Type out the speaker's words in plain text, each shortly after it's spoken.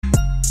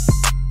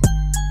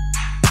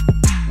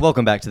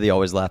Welcome back to the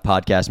Always Laugh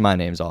podcast. My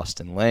name's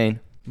Austin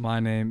Lane. My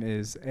name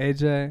is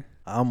AJ.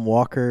 I'm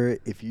Walker.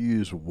 If you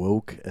use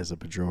woke as a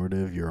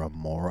pejorative, you're a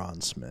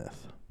moron,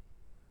 Smith.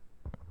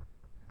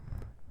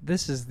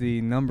 This is the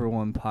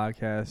 #1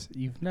 podcast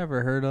you've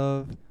never heard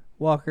of.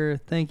 Walker,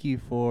 thank you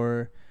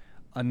for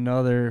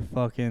another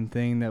fucking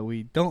thing that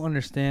we don't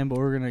understand, but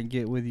we're going to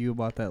get with you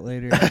about that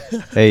later.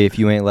 Hey, if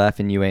you ain't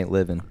laughing, you ain't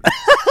living.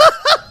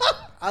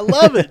 I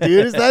love it,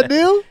 dude. Is that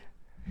new?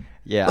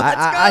 Yeah, Let's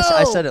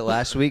I go! said it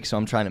last week, so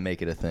I'm trying to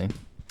make it a thing.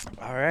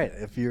 All right.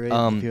 If you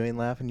ain't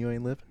laughing, you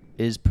ain't living.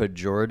 Is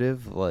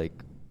pejorative like?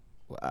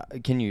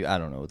 Can you? I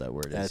don't know what that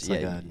word is. That's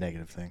like a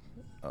negative thing.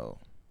 Oh.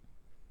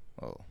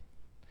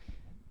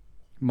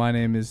 My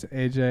name is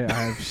AJ. I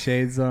have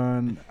shades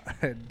on.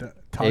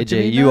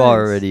 AJ, you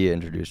already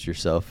introduced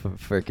yourself.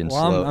 Freaking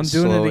Well, I'm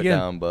doing slow it again.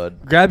 down,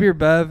 bud. Grab your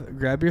bev,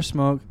 grab your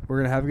smoke. We're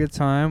going to have a good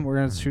time. We're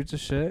going to shoot the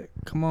shit.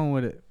 Come on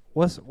with it.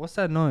 What's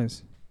that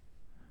noise?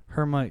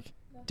 Her mic.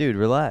 Dude,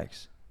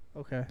 relax.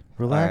 Okay.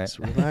 Relax,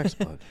 All right. relax,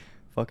 bud.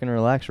 Fucking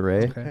relax,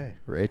 Ray. Okay.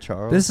 Ray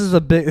Charles. This is a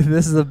big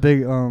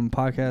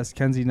podcast.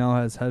 Kenzie now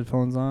has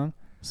headphones on.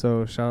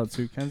 So shout out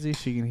to Kenzie.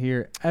 She can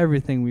hear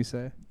everything we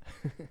say.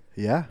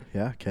 Yeah.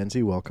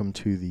 Kenzie, welcome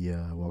to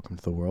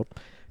the world,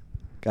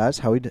 guys.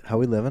 How we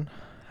living?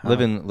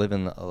 living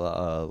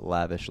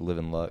lavish,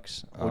 living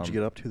lux. What'd you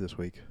get up to this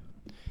week?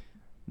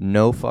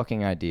 No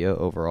fucking idea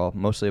overall.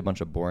 Mostly a bunch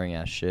of boring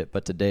ass shit.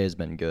 But today has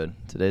been good.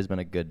 Today's been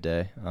a good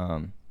day.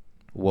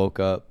 Woke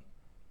up.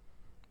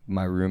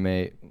 My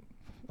roommate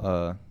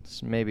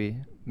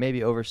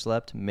maybe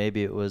overslept.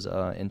 Maybe it was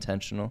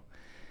intentional.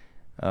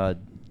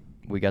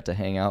 We got to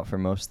hang out for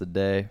most of the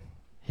day.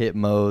 Hit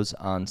Moe's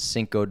on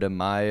Cinco de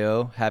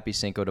Mayo. Happy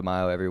Cinco de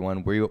Mayo,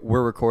 everyone.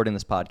 We're recording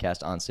this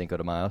podcast on Cinco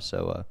de Mayo,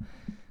 so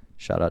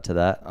shout out to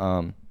that.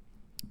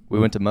 We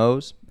went to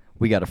Moe's.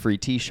 We got a free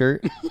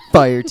T-shirt,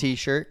 fire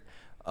T-shirt.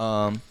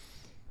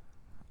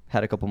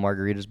 Had a couple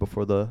margaritas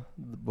before the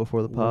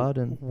pod,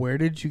 and Where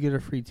did you get a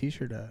free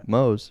T-shirt at?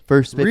 Moe's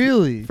first 50,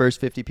 Really? first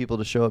 50 people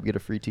to show up get a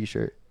free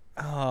T-shirt.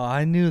 Oh,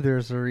 I knew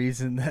there's a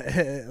reason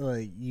that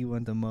like you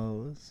went to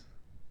Moe's,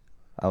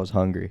 I was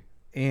hungry,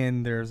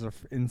 and there's a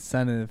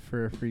incentive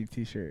for a free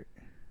T-shirt.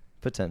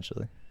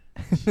 potentially.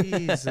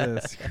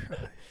 Jesus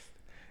Christ!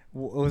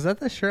 Was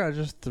that the shirt I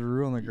just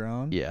threw on the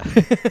ground? Yeah.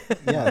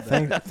 Yeah.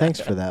 Thanks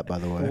for that, by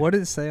the way. What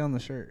did it say on the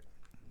shirt?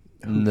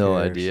 Who No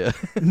cares? idea.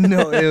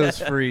 No, it was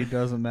free.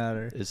 Doesn't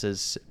matter. It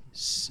says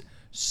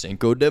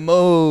Cinco de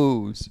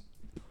Moe's.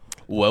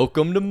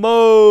 Welcome to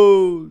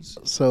Moe's.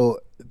 So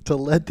to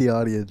let the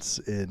audience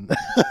in,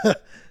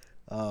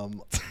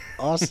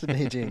 Austin,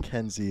 AJ, and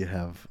Kenzie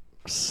have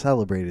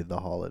celebrated the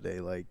holiday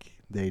like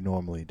they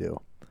normally do,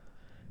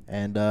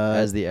 and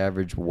As the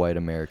average white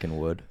American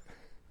would.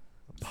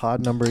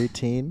 pod number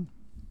 18,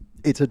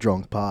 it's a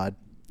drunk pod.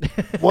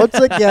 Once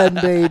again,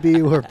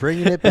 baby, we're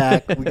bringing it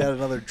back. We got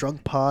another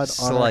drunk pod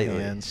on our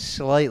hands.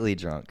 Slightly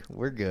drunk.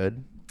 We're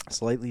good.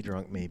 Slightly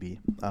drunk, maybe.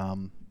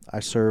 I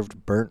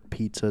served burnt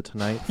pizza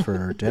tonight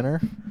for dinner,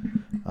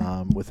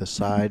 with a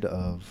side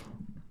of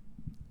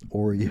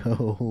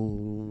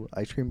Oreo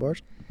ice cream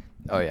bars.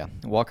 Oh, yeah.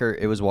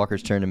 It was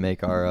Walker's turn to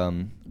make our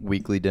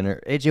weekly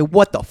dinner. AJ,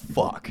 what the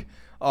fuck?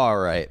 All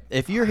right.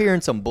 If you're hearing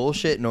some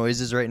bullshit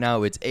noises right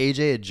now, it's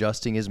AJ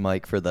adjusting his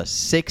mic for the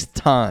 6th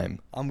time.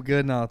 I'm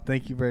good now.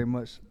 Thank you very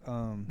much.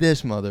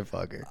 This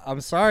motherfucker. I'm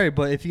sorry,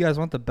 but if you guys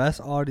want the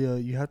best audio,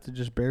 you have to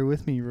just bear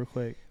with me real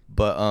quick.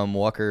 But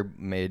Walker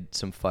made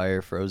some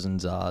fire frozen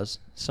Zaz.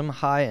 Some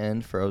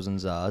high-end frozen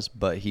Zaz,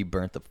 but he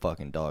burnt the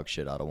fucking dog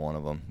shit out of one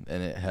of them,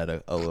 and it had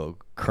a little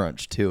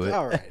crunch to it.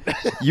 All right.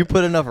 You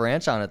put enough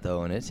ranch on it,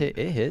 though, and it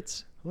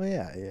hits. Well,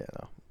 yeah.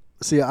 No.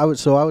 See, I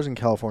was in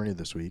California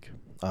this week.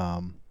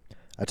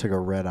 I took a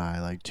red eye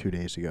like 2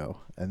 days ago,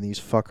 and these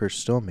fuckers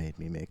still made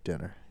me make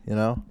dinner. You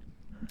know,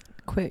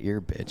 Quit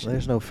your bitch.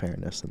 there's no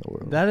fairness in the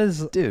world. That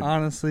is, Dude,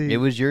 honestly, It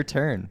was your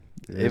turn.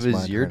 It It is was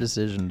my your turn.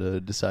 decision to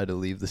decide to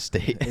leave the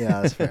state.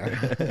 Yeah, that's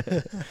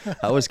fair.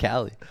 How was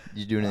Cali? Did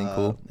you do anything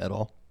cool at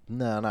all?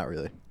 No, not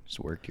really. Just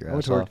worked your I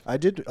went ass to work. off. I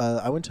did.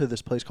 I went to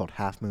this place called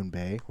Half Moon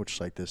Bay, which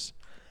is like this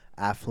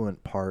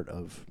affluent part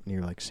of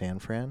near like San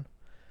Fran,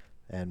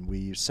 and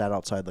we sat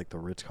outside like the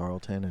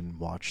Ritz-Carlton and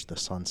watched the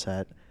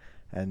sunset.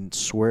 And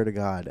swear to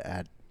God,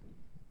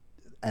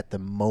 at the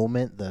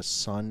moment the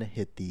sun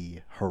hit the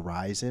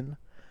horizon,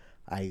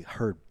 I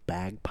heard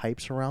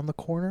bagpipes around the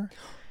corner,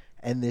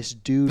 and this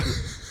dude,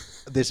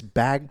 this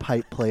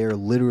bagpipe player,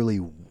 literally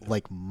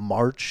like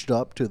marched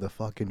up to the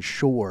fucking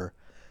shore,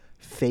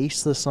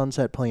 faced the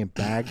sunset playing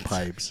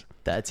bagpipes.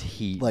 That's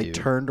heat, Like dude.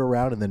 turned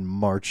around and then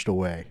marched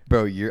away.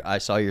 Bro, I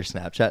saw your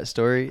Snapchat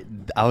story.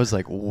 I was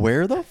like,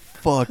 where the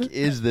fuck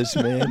is this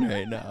man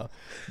right now?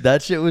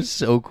 That shit was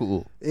so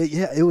cool.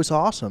 It was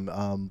awesome.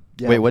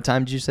 Yeah. Wait, what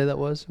time did you say that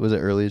was? Was it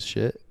early as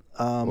shit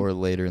or Um,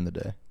 later in the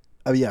day?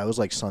 Oh yeah, it was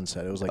like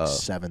sunset. It was like Oh.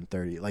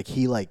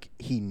 7:30.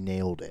 He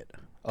nailed it.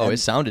 Oh, And it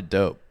sounded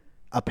dope.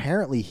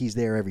 apparently he's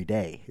there every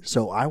day.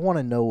 So I want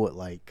to know what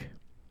like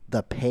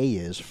the pay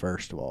is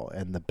first of all,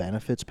 and the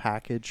benefits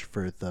package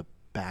for the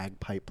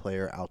bagpipe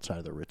player outside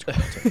of the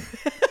Ritz-Carlton.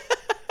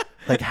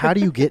 Like, how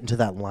do you get into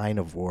that line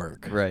of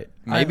work? Right.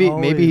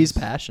 Maybe he's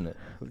passionate.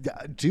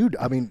 Yeah, dude,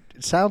 I mean,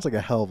 it sounds like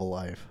a hell of a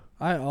life.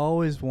 I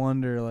always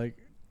wonder, like,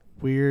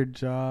 weird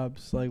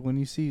jobs. Like, when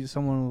you see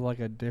someone with, like,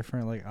 a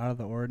different, like, out of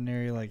the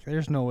ordinary, like,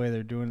 there's no way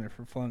they're doing it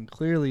for fun.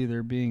 Clearly,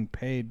 they're being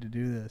paid to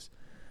do this.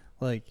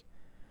 Like,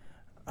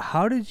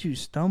 how did you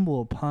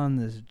stumble upon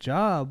this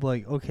job?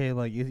 Like, okay,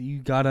 like, if you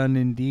got on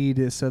Indeed,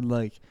 it said,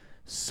 like,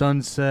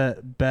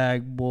 Sunset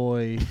Bag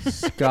Boy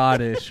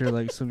Scottish or,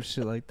 like, some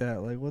shit like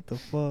that. Like, what the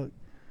fuck?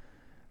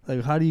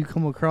 Like, how do you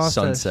come across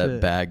that Sunset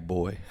shit? Bag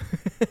Boy.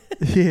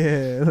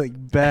 Yeah, like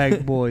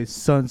Bag Boy,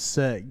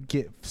 Sunset,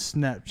 get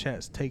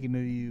Snapchats taken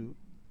of you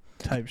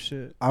type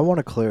shit. I want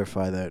to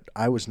clarify that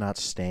I was not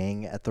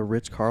staying at the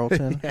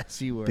Ritz-Carlton.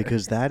 Yes, you were.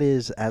 Because that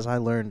is, as I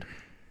learned,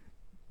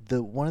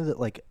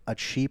 a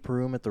cheap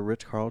room at the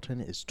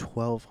Ritz-Carlton is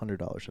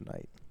 $1,200 a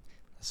night.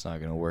 That's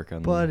not gonna work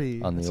on Buddy,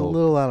 the It's a old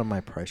little out of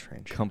my price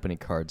range. company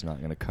card's not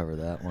gonna cover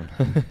that one.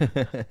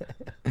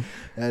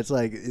 And it's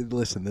like,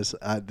 listen, this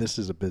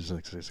is a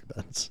business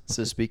expense.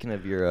 So speaking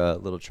of your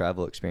little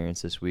travel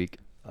experience this week,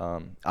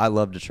 I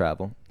love to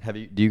travel.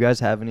 Do you guys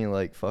have any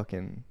like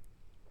fucking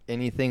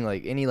anything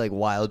like any like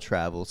wild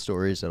travel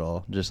stories at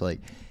all? Just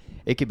like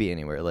it could be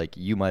anywhere. Like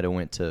you might have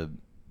went to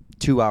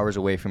 2 hours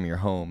away from your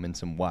home and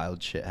some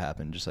wild shit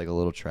happened. Just like a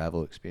little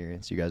travel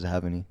experience. You guys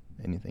have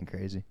anything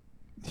crazy?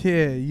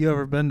 Yeah, you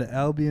ever been to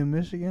Albion,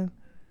 Michigan?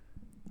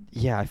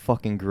 Yeah, I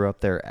fucking grew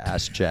up there,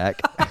 ass jack.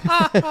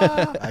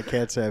 I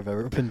can't say I've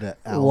ever been to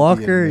Albion,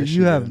 Walker,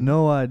 Michigan. you have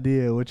no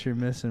idea what you're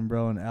missing,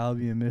 bro, in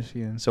Albion,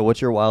 Michigan. So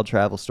what's your wild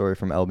travel story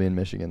from Albion,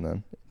 Michigan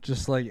then?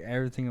 Just like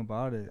everything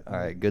about it. All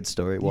right, good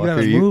story. You Walker,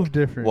 gotta move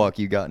different. Walk,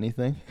 you got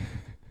anything?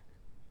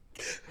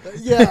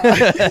 Yeah.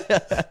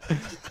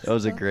 That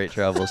was a great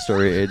travel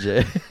story,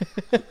 AJ.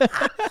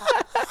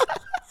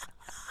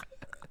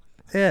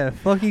 Yeah,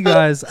 fuck you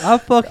guys. I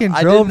fucking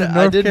drove to North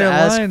I didn't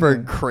Carolina. ask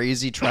for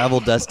crazy travel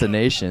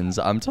destinations.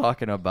 I'm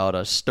talking about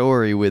a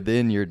story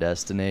within your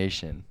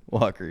destination.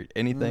 Walker,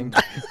 anything?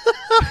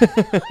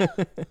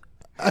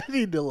 I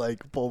need to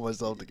like pull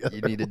myself together.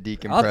 You need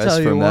to I'll tell decompress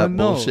you from that one,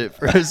 no. bullshit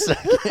for a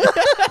second.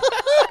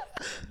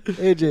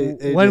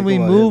 AJ, when we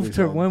come on, moved hit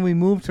to me some. when we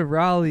moved to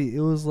Raleigh,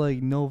 it was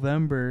like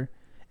November,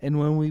 and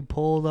when we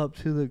pulled up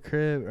to the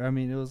crib, I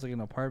mean it was like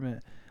an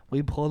apartment.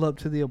 We pulled up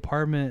to the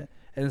apartment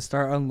and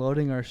start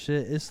unloading our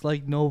shit. It's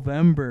like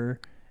November,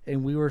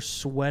 and we were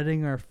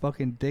sweating our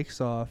fucking dicks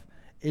off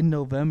in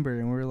November,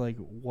 and we were like,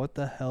 "What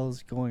the hell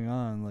is going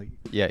on?" Like,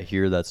 Yeah,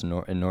 here that's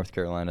in North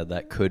Carolina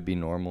that could be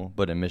normal,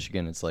 but in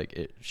Michigan it's like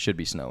it should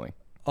be snowing.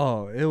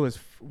 oh, it was.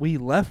 We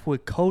left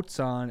with coats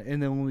on,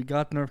 and then when we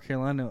got to North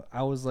Carolina,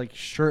 I was like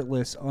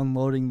shirtless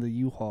unloading the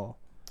U-Haul.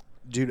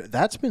 Dude,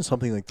 that's been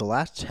something like the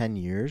last 10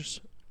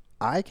 years.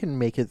 I can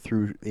make it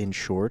through in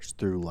shorts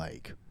through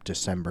like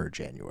December,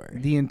 January.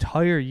 The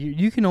entire year,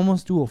 you can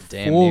almost do a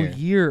Damn full near.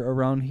 year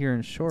around here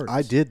in shorts.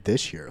 I did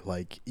this year.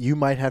 Like you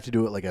might have to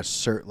do it like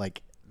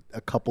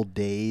a couple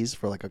days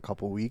for like a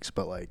couple weeks,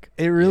 but like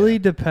It really yeah.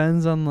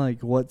 depends on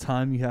like what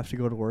time you have to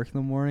go to work in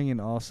the morning,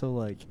 and also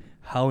like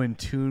how in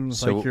tune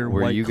with like your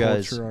white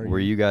culture are you. Were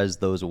you guys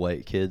those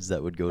white kids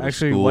that would go to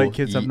Actually, school? white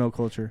kids have no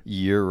culture.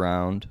 Year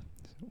round.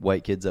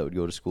 White kids that would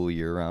go to school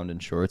year round in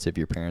shorts if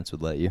your parents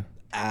would let you.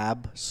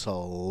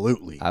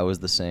 Absolutely. I was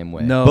the same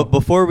way. No. But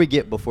before we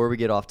get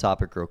off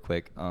topic real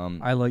quick,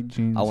 I like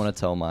jeans. I want to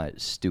tell my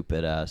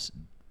stupid ass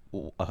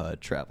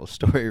travel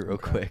story real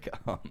quick.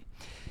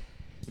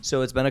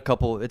 So it's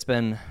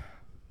been,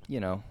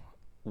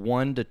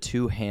 1 to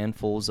 2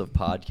 handfuls of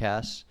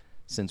podcasts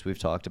since we've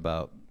talked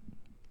about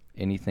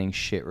anything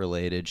shit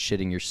related,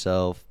 shitting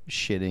yourself,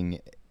 shitting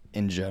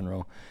in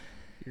general.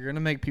 You're gonna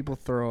make people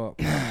throw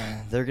up.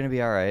 They're gonna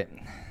be all right.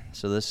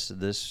 So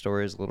this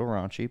story is a little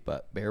raunchy,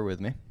 but bear with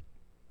me.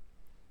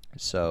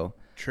 So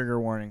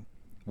Trigger warning.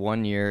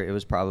 one year, it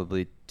was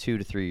probably 2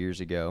 to 3 years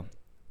ago,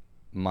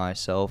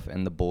 myself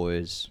and the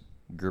boys,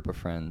 group of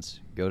friends,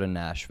 go to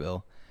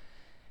Nashville.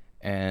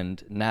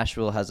 And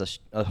Nashville has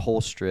a whole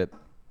strip,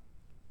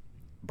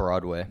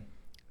 Broadway,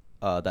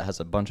 that has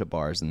a bunch of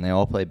bars, and they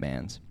all play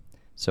bands.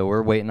 So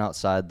we're waiting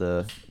outside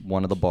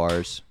one of the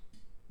bars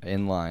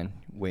in line,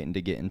 waiting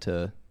to get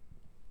into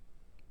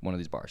one of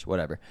these bars,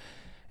 whatever.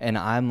 And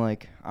I'm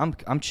like,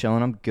 I'm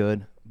chilling, I'm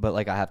good, but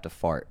like I have to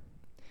fart.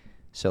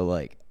 So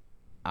like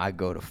I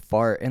go to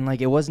fart, and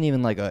like it wasn't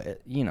even like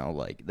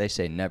like they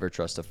say never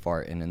trust a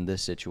fart, and in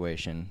this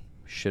situation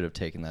should have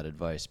taken that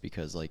advice,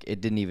 because like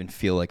it didn't even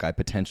feel like I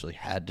potentially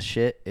had to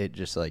shit. It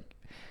just like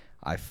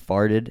I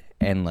farted,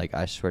 and like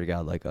I swear to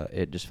God, like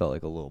it just felt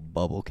like a little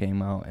bubble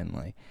came out, and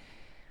like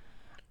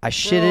I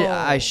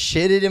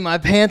shitted in my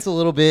pants a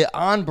little bit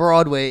on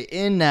Broadway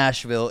in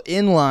Nashville,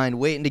 in line,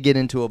 waiting to get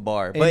into a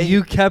bar. But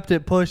you kept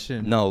it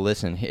pushing. No,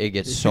 listen, it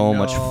gets so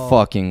much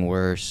fucking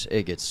worse.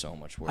 It gets so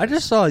much worse. I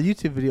just saw a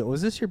YouTube video.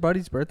 Was this your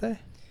buddy's birthday?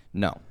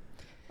 No.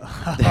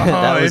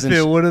 If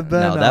it would have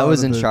been, No, I that was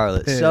would've in been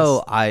Charlotte. pissed.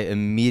 So I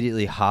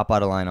immediately hop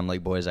out of line. I'm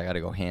like, boys, I got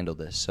to go handle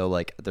this. So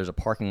like there's a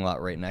parking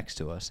lot right next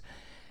to us.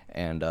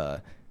 And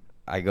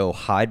I go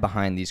hide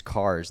behind these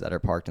cars that are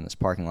parked in this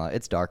parking lot.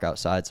 It's dark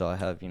outside, so I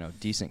have,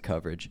 decent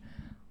coverage.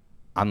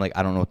 I'm like,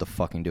 I don't know what to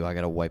fucking do. I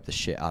got to wipe the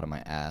shit out of my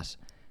ass.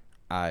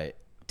 I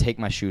take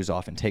my shoes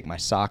off and take my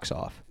socks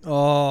off.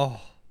 Oh.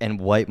 And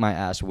wipe my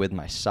ass with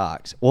my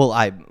socks. Well,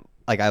 I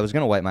was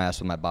going to wipe my ass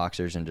with my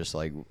boxers and just,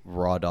 like,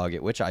 raw dog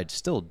it, which I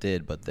still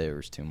did, but there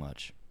was too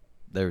much.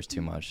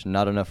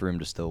 Not enough room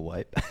to still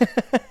wipe.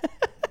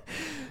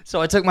 So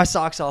I took my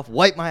socks off,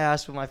 wiped my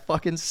ass with my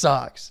fucking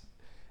socks.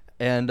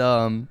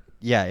 And,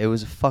 yeah, it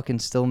was fucking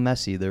still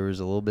messy. There was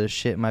a little bit of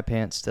shit in my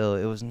pants still.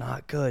 It was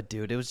not good,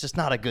 dude. It was just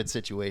not a good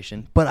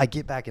situation. But I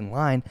get back in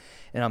line,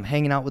 and I'm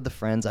hanging out with the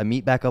friends. I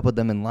meet back up with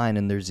them in line,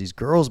 and there's these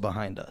girls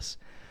behind us.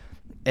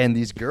 And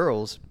these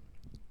girls,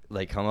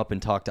 like, come up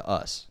and talk to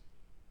us.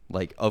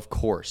 Like, of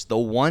course, the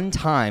one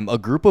time a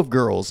group of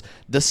girls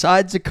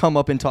decides to come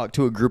up and talk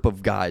to a group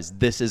of guys,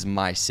 this is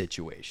my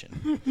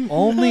situation.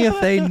 Only if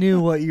they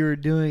knew what you were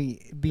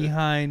doing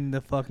behind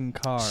the fucking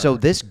car. So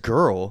this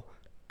girl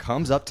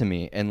comes up to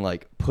me and,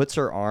 like, puts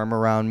her arm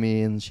around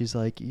me, and she's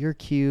like, you're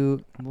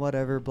cute,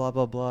 whatever, blah,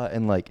 blah, blah.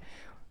 And, like,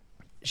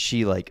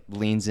 she, like,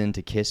 leans in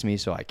to kiss me,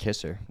 so I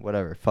kiss her.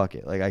 Whatever, fuck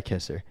it. Like, I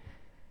kiss her.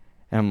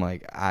 And I'm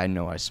like, I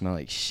know I smell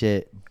like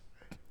shit.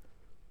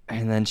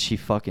 And then she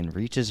fucking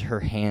reaches her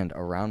hand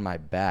around my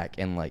back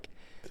and like,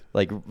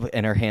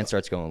 and her hand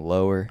starts going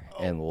lower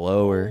and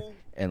lower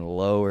and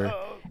lower.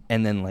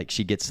 And then, like,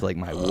 she gets to, like,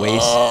 my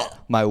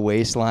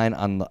waistline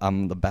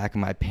on the back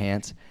of my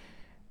pants.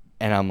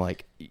 And I'm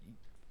like,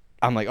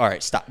 all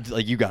right, stop.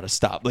 Like, you got to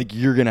stop. Like,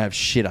 you're going to have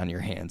shit on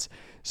your hands.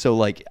 So,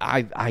 like,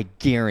 I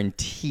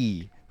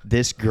guarantee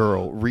this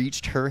girl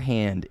reached her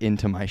hand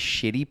into my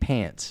shitty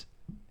pants.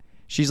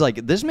 She's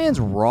like, this man's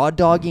raw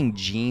dogging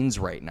jeans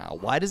right now.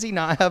 Why does he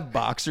not have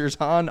boxers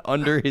on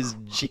under his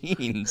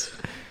jeans?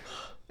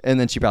 And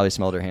then she probably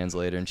smelled her hands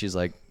later, and she's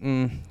like,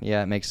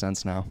 yeah, it makes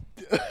sense now.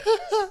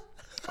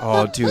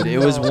 Oh, dude, it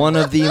was one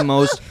of the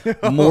most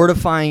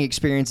mortifying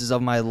experiences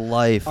of my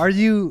life. Are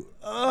you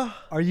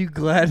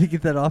glad to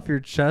get that off your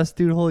chest,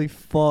 dude? Holy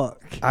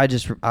fuck.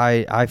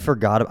 I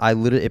forgot.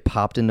 It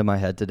popped into my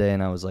head today,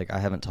 and I was like, I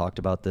haven't talked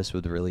about this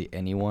with really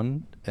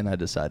anyone, and I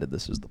decided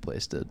this was the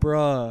place to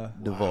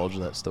divulge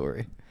that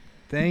story.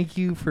 Thank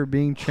you for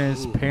being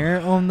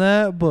transparent on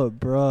that, but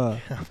bruh,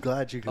 I'm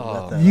glad you can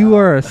let that you out.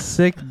 are a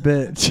sick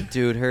bitch.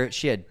 Dude,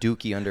 she had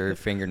dookie under her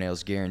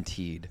fingernails,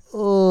 guaranteed.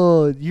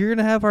 Oh, you're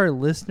gonna have our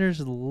listeners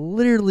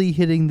literally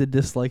hitting the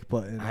dislike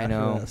button. I after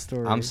know. That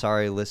story. I'm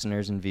sorry,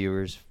 listeners and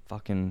viewers.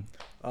 Fucking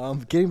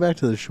Getting back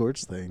to the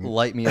shorts thing.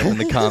 light me up in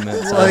the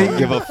comments. I Like, don't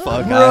give a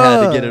fuck. bruh.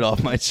 I had to get it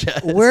off my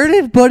chest. Where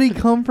did Buddy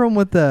come from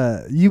with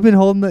that? You've been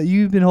holding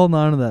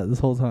on to that this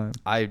whole time.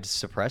 I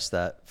suppressed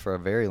that for a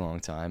very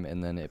long time,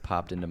 and then it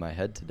popped into my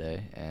head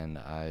today, and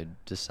I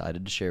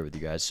decided to share with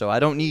you guys. So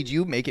I don't need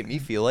you making me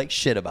feel like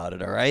shit about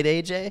it, all right,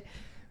 AJ?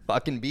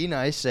 Fucking be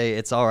nice. Say,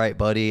 it's all right,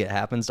 buddy. It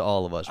happens to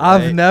all of us,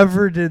 right? I've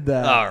never did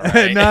that. All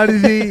right.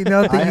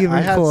 Nothing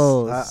even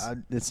close.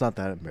 It's not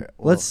that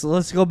embarrassing.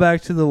 Let's go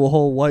back to the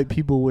whole white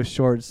people with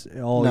shorts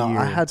all year.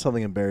 I had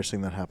something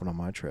embarrassing that happened on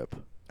my trip.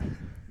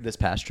 This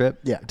past trip?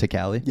 Yeah. To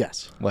Cali?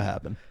 Yes. What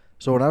happened?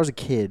 So when I was a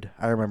kid,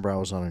 I remember I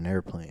was on an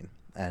airplane,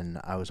 and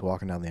I was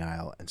walking down the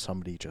aisle, and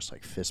somebody just,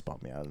 like, fist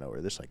bumped me out of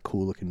nowhere. This, like,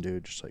 cool-looking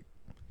dude just, like,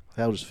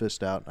 held his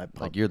fist out, and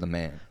I Like, you're the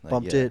man. Like,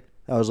 bumped yeah. it.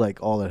 I was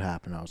like, all that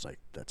happened, I was like,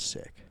 that's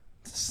sick.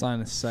 It's a sign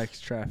of sex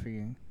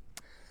trafficking.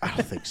 I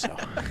don't think so.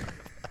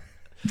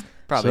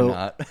 Probably So,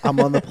 not. I'm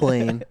on the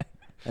plane,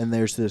 and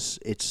there's this.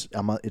 It's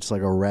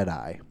like a red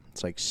eye.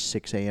 It's like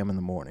 6 a.m. in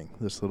the morning.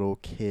 This little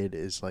kid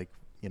is like,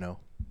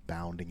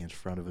 bounding in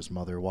front of his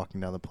mother,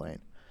 walking down the plane.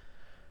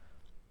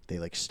 They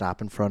like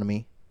stop in front of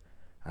me.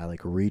 I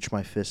like reach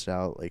my fist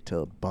out like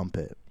to bump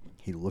it.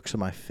 He looks at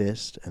my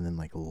fist and then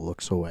like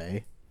looks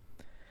away.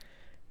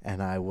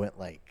 And I went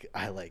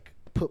I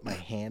put my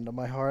hand on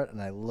my heart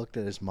and I looked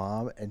at his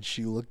mom and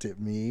she looked at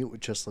me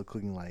with just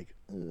looking like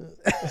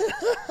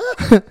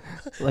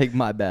Like,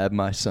 my bad,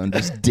 my son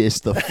just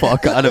dissed the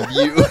fuck out of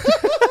you.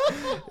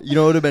 You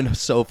know, it would have been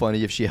so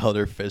funny if she held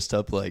her fist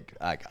up like,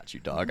 I got you,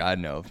 dog. I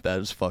know. That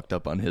was fucked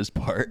up on his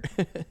part.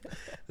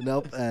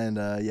 Nope. And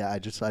I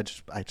just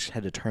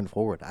had to turn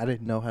forward. I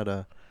didn't know how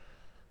to.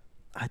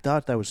 I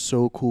thought that was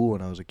so cool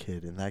when I was a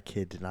kid, and that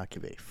kid did not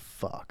give a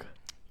fuck.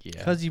 Yeah.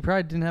 Because you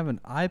probably didn't have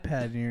an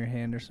iPad in your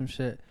hand or some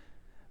shit.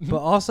 But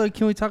also,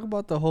 can we talk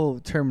about the whole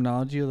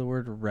terminology of the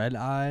word red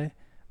eye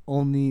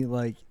only,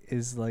 like,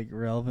 is, like,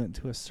 relevant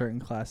to a certain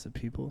class of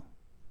people?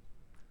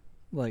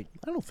 Like,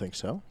 I don't think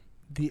so.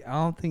 I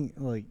don't think,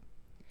 like...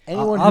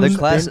 Anyone I'm- who's The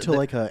class- been to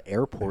like a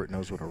airport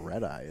knows what a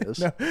red eye is.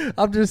 No,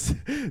 this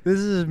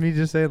is me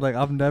just saying, like,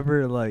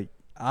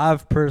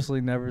 I've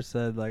personally never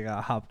said, like,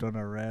 I hopped on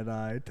a red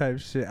eye type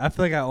shit. I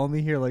feel like I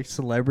only hear, like,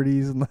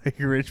 celebrities and, like,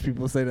 rich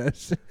people say that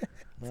shit.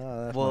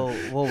 Well,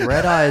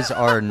 red eyes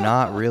are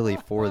not really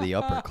for the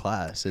upper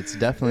class. It's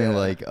definitely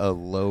like a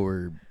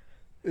lower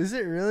Is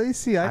it really?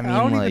 See, I mean,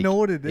 don't like, even know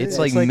what it is. it's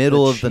like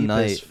middle of the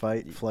night.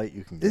 Flight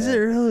you can get. Is it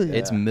really? Yeah.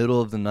 It's middle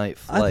of the night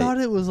flight. I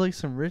thought it was like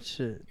some rich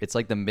shit. It's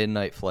like the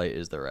midnight flight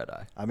is the red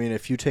eye. I mean,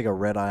 if you take a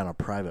red eye on a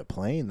private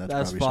plane, that's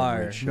probably fire.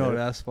 some rich shit. No,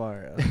 that's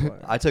fire. That's fire.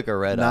 I took a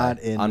red Not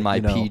eye in, on my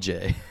you know,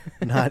 PJ.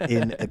 Not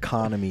in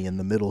economy in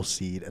the middle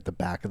seat at the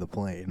back of the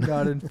plane.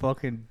 Got in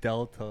fucking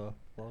Delta.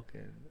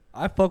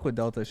 I fuck with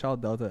Delta. Shout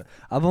out Delta.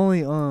 I've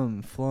only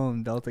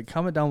flown Delta.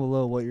 Comment down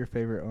below what your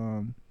favorite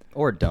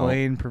Or don't.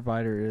 plane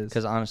provider is.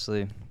 Because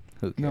honestly,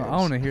 who cares? No, I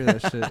want to hear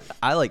that shit.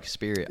 I like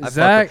Spirit.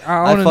 Zach, I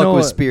I want to fuck know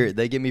with what, Spirit.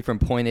 They get me from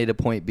point A to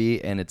point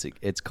B, and it's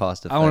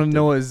cost I effective. want to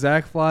know what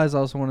Zach flies. I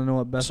also want to know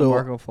what Beth So, and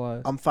Marco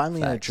flies. I'm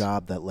finally in a Facts.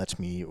 job that lets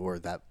me, or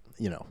that,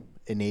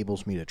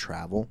 enables me to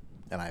travel,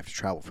 and I have to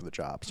travel for the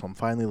job. So I'm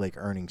finally like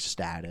earning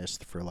status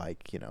for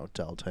like,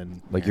 Delta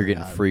and Like you're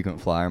getting Marriott.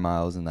 frequent flyer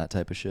miles and that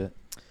type of shit.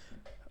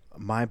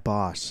 My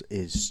boss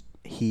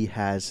he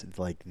has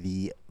like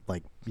the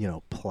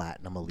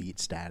platinum elite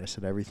status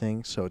and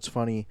everything. So it's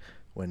funny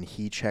when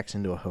he checks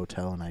into a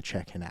hotel and I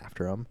check in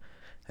after him,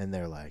 and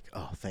they're like,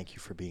 "Oh, thank you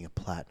for being a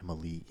platinum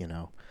elite.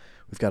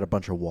 We've got a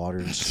bunch of water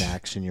and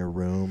snacks in your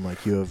room.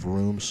 Like you have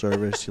room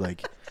service. You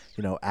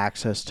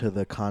access to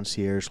the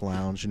concierge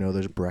lounge.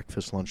 There's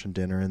breakfast, lunch, and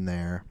dinner in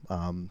there.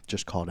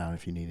 Just call down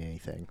if you need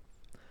anything."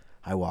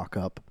 I walk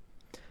up.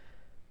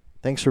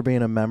 "Thanks for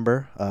being a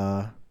member.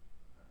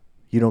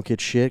 You don't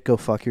get shit. Go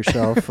fuck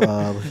yourself."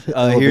 Here's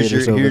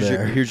Elevator's over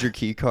there. here's your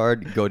key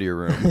card. Go to your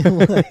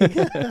room,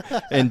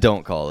 and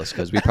don't call us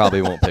because we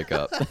probably won't pick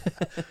up.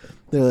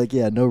 They're like,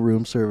 "Yeah, no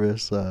room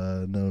service.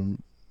 No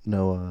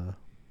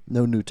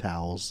new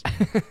towels.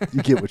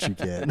 You get what you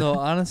get." No,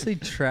 honestly,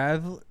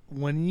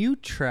 when you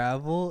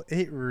travel,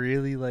 it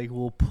really like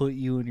will put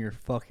you in your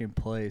fucking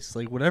place.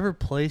 Like whatever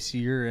place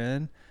you're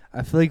in,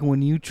 I feel like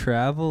when you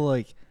travel,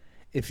 like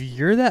if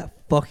you're that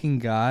fucking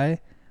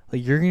guy,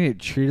 like you're gonna get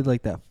treated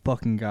like that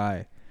fucking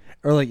guy.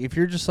 Or like if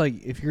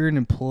you're an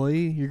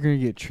employee, you're gonna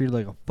get treated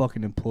like a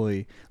fucking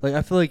employee. Like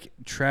I feel like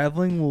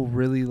traveling will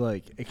really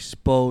like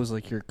expose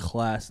like your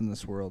class in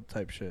this world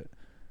type shit.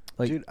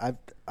 Like, dude, I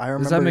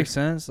remember. does that make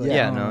sense? Like,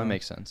 Yeah, I don't no, know. it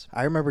makes sense.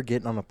 I remember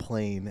getting on a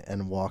plane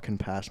and walking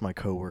past my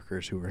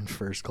coworkers who were in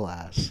first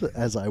class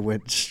as I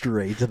went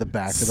straight to the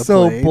back of the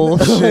So plane.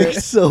 bullshit. Like,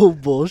 so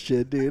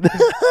bullshit, dude.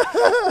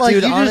 Like,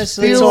 Dude, you just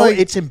honestly, feel It's like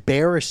it's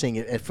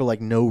embarrassing for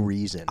like no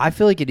reason. I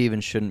feel like it even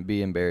shouldn't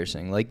be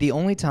embarrassing. Like the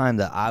only time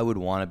that I would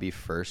want to be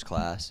first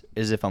class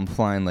is if I'm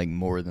flying like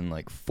more than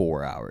like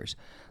 4 hours.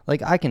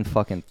 Like I can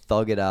fucking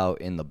thug it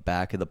out in the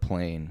back of the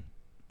plane.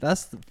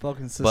 that's the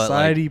fucking But, like,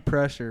 society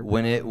pressure.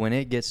 When bro.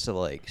 it gets to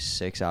like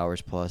 6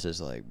 hours plus,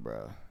 it's like,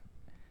 bro,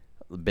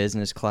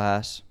 business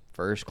class,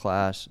 first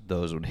class,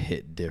 those would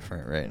hit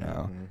different right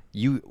now.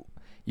 Mhm.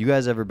 You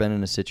guys ever been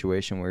in a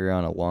situation where you're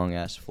on a long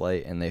ass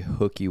flight and they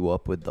hook you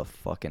up with the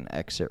fucking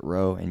exit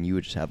row and you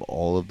would just have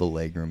all of the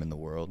leg room in the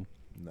world?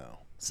 No.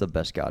 It's the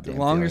best The goddamn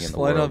longest feeling in the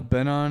flight world. I've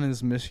been on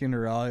is Michigan to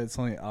Raleigh. It's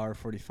only an hour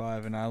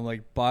 45, and I'm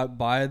like,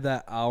 by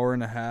that hour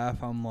and a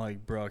half, I'm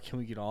like, bro, can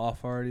we get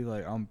off already?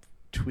 Like, I'm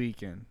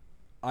tweaking.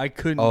 I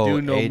couldn't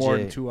do no more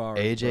than 2 hours.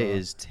 AJ bro.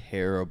 is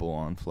terrible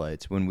on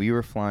flights. When we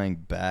were flying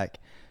back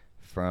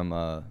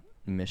from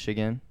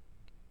Michigan,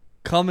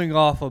 coming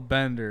off a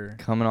bender.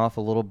 coming off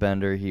a little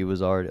bender, he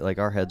was already like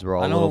our heads were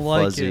all I a don't little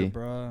like fuzzy. it,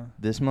 bro.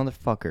 This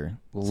motherfucker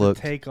It's looked.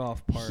 a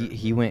takeoff part.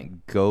 He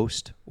went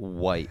ghost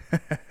white.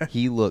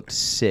 He looked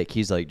sick.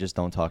 He's like, just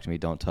don't talk to me,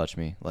 don't touch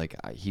me. Like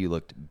he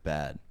looked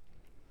bad.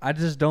 I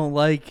just don't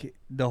like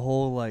the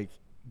whole like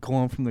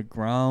going from the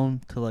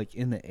ground to like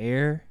in the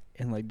air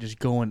and like just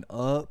going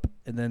up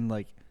and then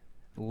like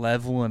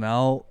leveling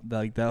out.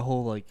 Like that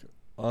whole like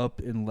up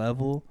and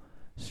level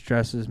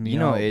stresses me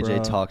out. AJ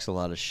bro. talks a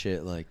lot of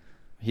shit. Like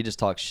he just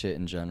talks shit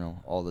in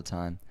general all the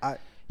time.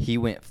 He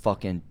went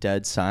fucking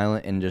dead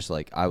silent and just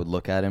like I would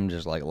look at him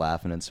just like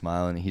laughing and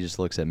smiling. And he just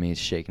looks at me,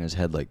 shaking his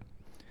head like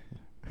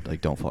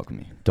don't fuck with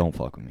me, don't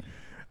fuck with me.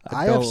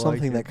 I don't have like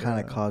something it, that kind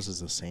of bro. causes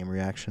the same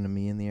reaction to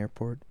me in the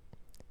airport.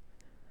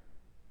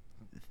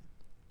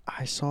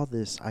 I saw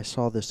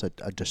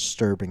a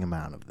disturbing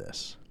amount of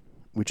this,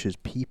 which is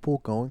people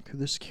going through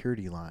the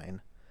security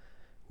line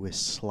with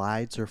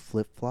slides or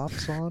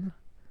flip-flops on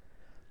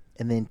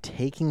and then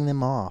taking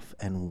them off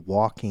and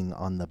walking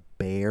on the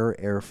bare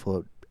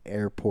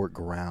airport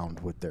ground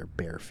with their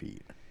bare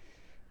feet.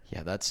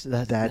 Yeah,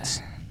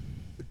 that's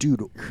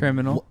Dude,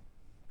 Criminal.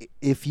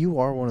 if you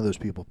are one of those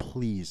people,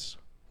 please,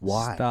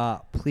 why?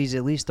 Stop. Please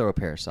at least throw a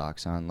pair of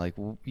socks on. Like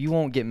you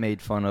won't get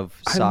made fun of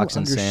I socks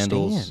don't and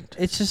sandals. understand.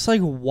 It's just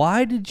like,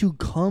 why did you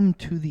come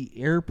to the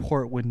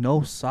airport with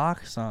no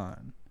socks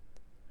on?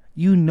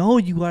 You know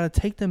you gotta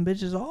take them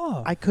bitches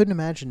off. I couldn't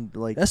imagine,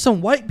 like, That's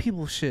some white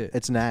people shit.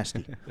 it's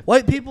nasty.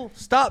 White people,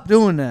 stop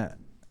doing that.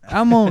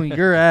 I'm on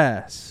your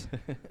ass.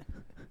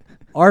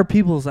 Our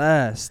people's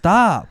ass.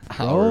 Stop,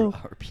 bro.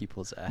 Our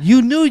people's ass.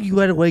 You knew you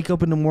had to wake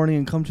up in the morning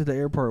and come to the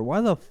airport.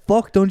 Why the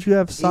fuck don't you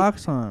have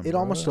socks on? It bro?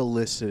 almost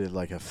elicited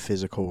like a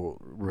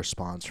physical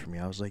response from me.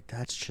 I was like,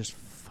 that's just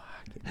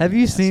fucking Have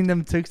you nasty. seen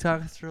them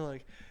TikToks that are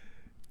like,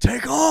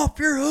 take off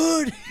your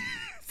hood?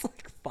 It's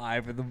like,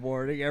 5 in the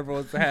morning.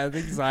 Everyone's has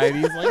anxiety.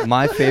 He's like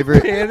My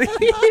favorite.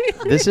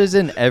 panicking. This is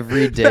an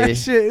everyday. That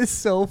shit is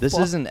so. This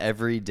fun. is an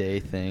everyday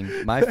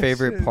thing. My That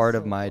favorite shit part is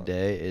of so my fun.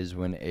 day is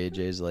when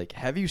AJ's like,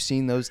 "Have you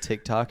seen those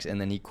TikToks?"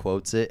 And then he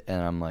quotes it, and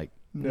I'm like,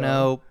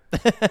 No.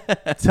 "Nope."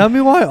 Tell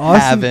me why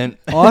Haven't.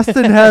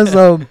 Austin has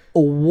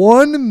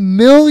 1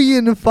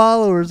 million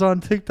followers on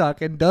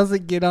TikTok and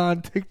doesn't get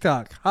on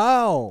TikTok.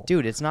 How?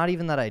 Dude, it's not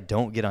even that I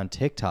don't get on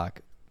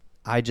TikTok.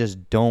 I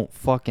just don't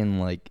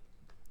fucking like.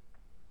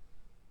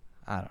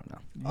 I don't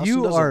know. Austin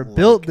You doesn't are like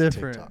built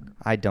different. TikTok.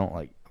 I don't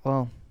like.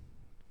 Well,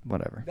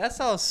 whatever. That's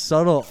how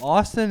subtle.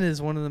 Austin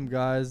is one of them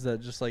guys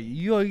that just like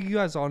you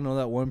guys all know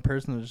that one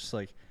person that's just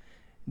like,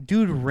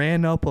 dude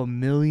ran up 1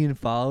 million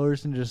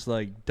followers and just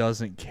like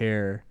doesn't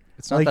care.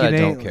 It's not Like that I it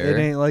don't ain't care.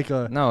 it ain't like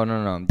a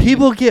No.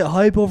 people get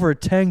hype over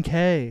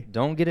 10K.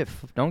 Don't get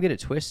it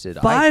twisted.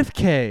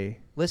 5K.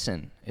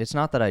 Listen, it's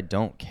not that I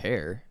don't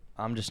care.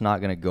 I'm just not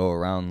gonna go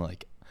around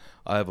like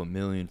I have 1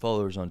 million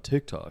followers on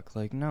TikTok.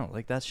 Like no,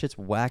 like that shit's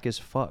whack as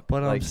fuck.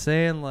 But like, I'm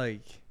saying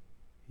like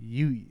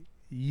you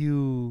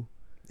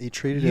He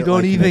treated You it don't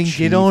like an even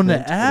get on the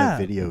achievement in app.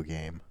 a video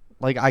game.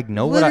 like I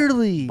know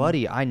Literally.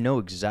 buddy. I know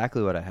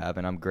exactly what I have,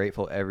 and I'm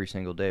grateful every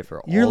single day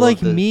for. You're all like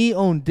of the, me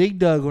on Dig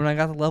Dug when I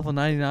got to level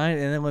 99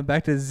 and then went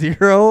back to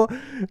 0.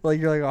 Like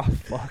you're like, oh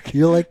fuck.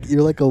 You're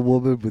like a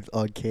woman with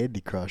on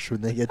Candy Crush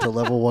when they get to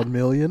level 1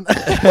 million.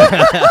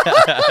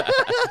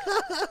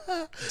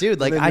 dude.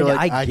 Like And then you're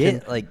like, I I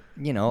get can- like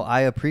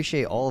I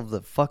appreciate all of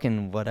the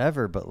fucking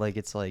whatever, but like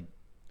it's like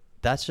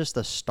that's just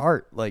the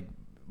start. Like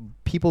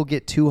people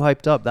get too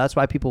hyped up. That's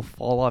why people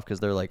fall off because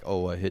they're like,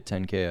 oh, I hit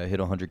 10K, I hit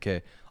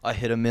 100K, I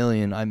hit 1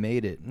 million, I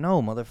made it.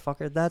 No,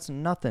 motherfucker, that's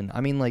nothing.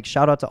 I mean, like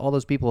shout out to all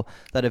those people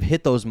that have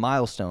hit those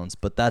milestones,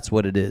 but that's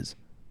what it is,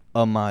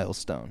 a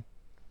milestone.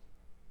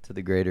 To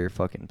the greater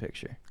fucking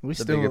picture. We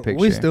the bigger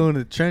picture. still in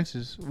the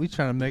trenches. We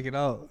trying to make it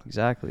out.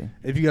 Exactly.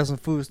 If you got some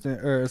food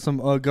or some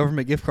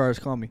government gift cards,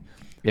 call me.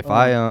 If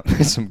I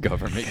some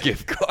government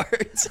gift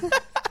cards.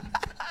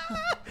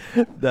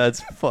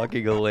 That's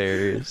fucking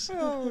hilarious.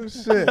 Oh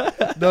shit!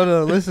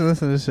 No, listen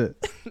to this shit.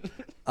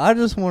 I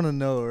just want to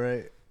know,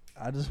 right?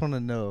 I just want to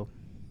know.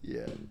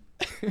 Yeah.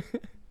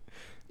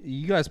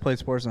 You guys played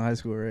sports in high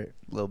school, right?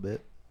 A little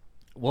bit.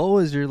 What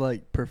was your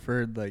like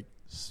preferred like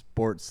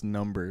sports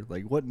number?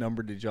 Like, what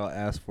number did y'all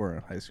ask for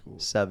in high school?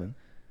 7.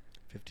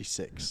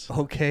 56.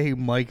 Okay,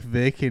 Mike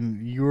Vick,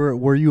 and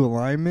were you a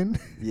lineman?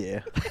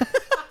 Yeah.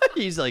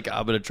 He's like,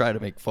 I'm gonna try to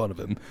make fun of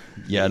him.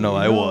 Yeah, no,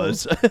 I No.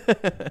 was.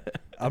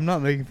 I'm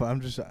not making fun.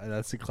 I'm just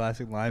that's a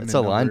classic lineman. It's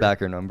a number.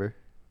 linebacker number.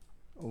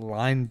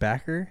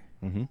 Linebacker.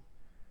 Mm-hmm.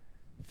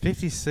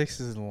 56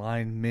 is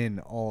linemen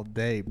all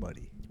day,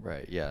 buddy.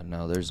 Right. Yeah.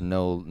 No, there's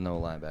no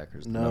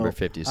linebackers. No. Number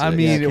 56. I Yeah, I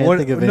mean, can't what?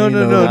 think of No, any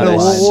no, no no, Not no. a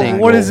What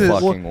single is it?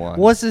 fucking one.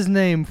 What's his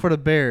name for the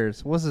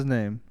Bears? What's his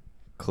name?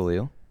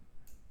 Khalil.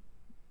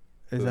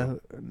 Is that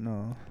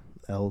no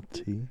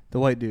LT. the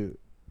white dude?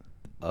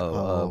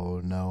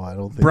 Oh, no, I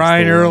don't think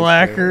Brian it's the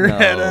white Urlacher.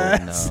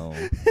 guy. No.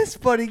 His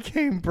buddy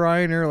came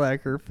Brian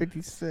Urlacher,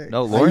 56.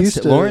 No, I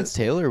used to- Lawrence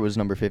Taylor was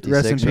number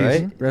 56,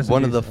 right? Rest in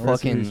One of peace. the Rest in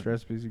fucking. peace.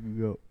 Rest in peace. You can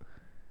go.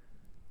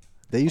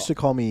 They used to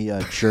call me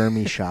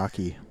Jeremy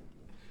Shockey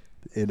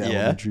in Yeah?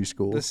 elementary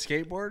school. The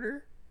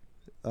skateboarder.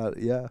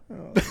 Yeah.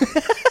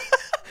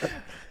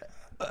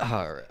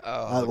 All right.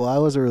 Well, I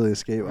wasn't really a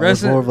skate. I was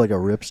Rest in- more of like a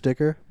rip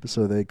sticker,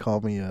 so they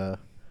called me.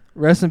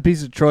 Rest in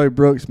peace of Troy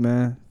Brooks,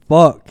 man.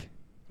 Fuck.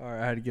 All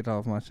right, I had to get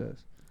off my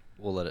chest.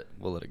 We'll let it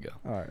go.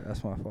 All right,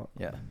 that's my fault.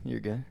 Yeah, you're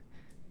good.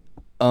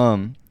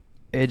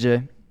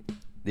 AJ,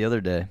 the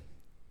other day,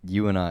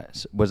 you and I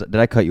did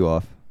I cut you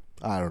off?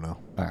 I don't know.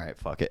 All right,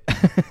 fuck it.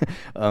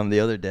 The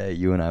other day,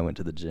 you and I went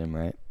to the gym,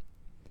 right?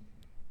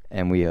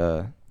 And we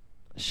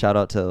shout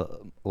out to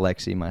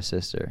Lexi, my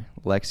sister,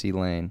 Lexi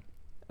Lane.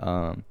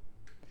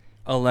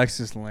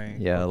 Alexis Lane.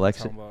 Yeah, What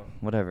Alexis. you talking about?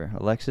 Whatever,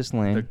 Alexis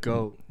Lane. The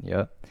GOAT.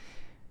 Yep.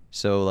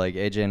 So like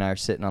AJ and I are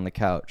sitting on the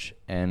couch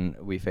and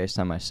we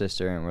FaceTime my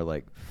sister and we're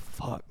like,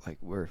 fuck, like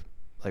we're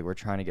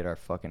trying to get our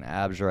fucking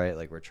abs right,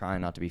 like we're trying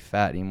not to be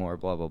fat anymore,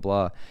 blah blah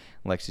blah.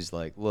 And Lexi's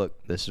like,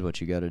 look, this is what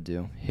you gotta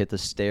do. Hit the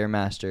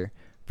Stairmaster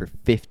for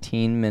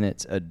 15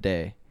 minutes a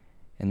day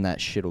and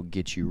that shit'll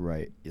get you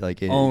right. Like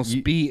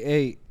Speed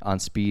 8. on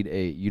speed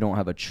 8, you don't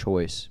have a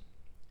choice.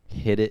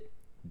 Hit it,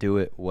 do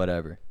it,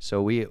 whatever.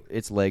 So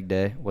it's leg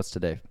day. What's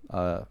today?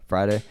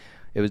 Friday.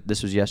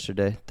 This was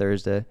yesterday,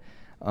 Thursday.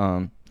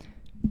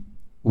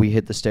 We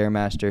hit the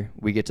Stairmaster.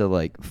 We get to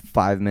like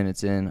 5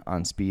 minutes in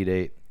on speed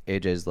 8.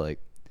 AJ's like,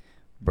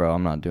 bro,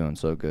 I'm not doing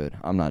so good.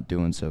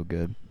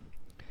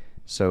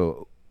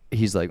 So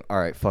he's like, all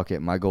right, fuck it.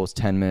 My goal's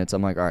 10 minutes.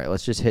 I'm like, all right,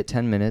 let's just hit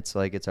 10 minutes.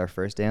 Like, it's our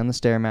first day on the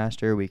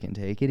Stairmaster. We can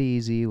take it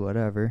easy,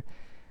 whatever.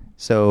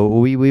 So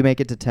we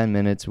make it to 10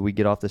 minutes. We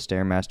get off the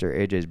Stairmaster.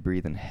 AJ's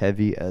breathing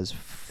heavy as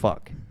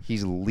fuck.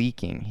 He's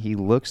leaking. He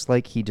looks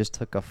like he just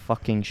took a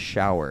fucking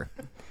shower.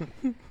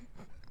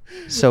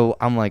 So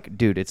I'm like,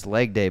 dude, it's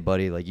leg day,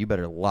 buddy. Like, you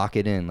better lock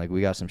it in. Like,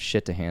 we got some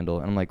shit to handle.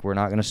 And I'm like, we're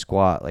not gonna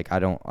squat. Like, I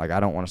don't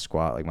want to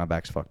squat. Like, my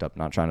back's fucked up.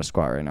 Not trying to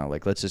squat right now.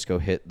 Like, let's just go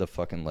hit the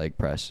fucking leg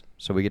press.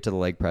 So we get to the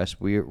leg press.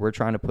 We're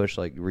trying to push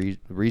like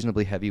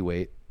reasonably heavy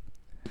weight.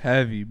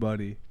 Heavy,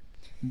 buddy.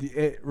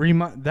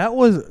 That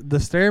was the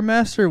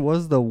Stairmaster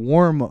was the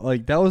warm up.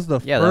 Like, that was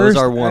the Yeah, first that was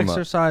our warm-up.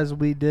 exercise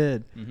we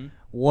did. Mm-hmm.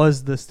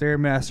 Was the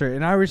Stairmaster,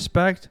 and I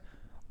respect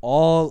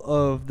all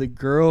of the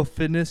girl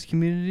fitness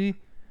community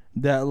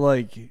that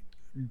like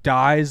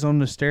dies on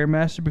the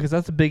Stairmaster, because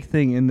that's a big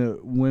thing in the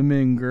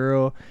women,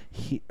 girl,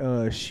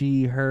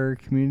 she, her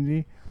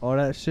community, all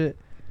that shit.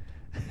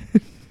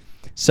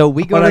 So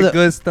we go all to that the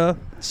good stuff.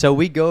 So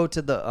we go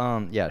to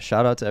the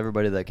shout out to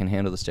everybody that can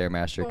handle the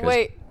Stairmaster.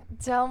 Wait,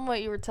 tell them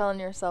what you were telling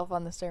yourself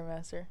on the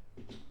Stairmaster.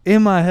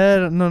 In my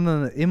head,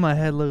 no. In my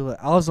head, look,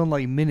 like I was on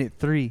like minute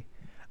 3.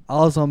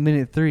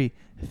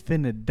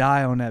 Finna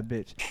die on that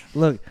bitch.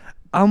 Look,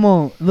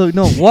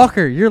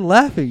 Walker, you're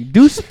laughing.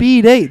 Do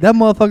speed 8. That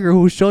motherfucker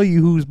who will show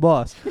you who's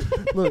boss.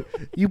 Look,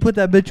 you put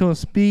that bitch on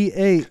speed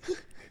 8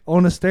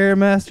 on the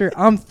Stairmaster.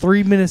 I'm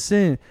 3 minutes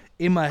in.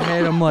 In my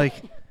head, I'm like,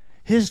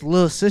 his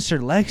little sister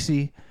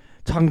Lexi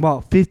talking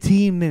about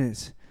 15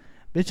 minutes.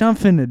 Bitch, I'm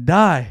finna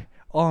die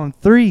on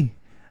 3.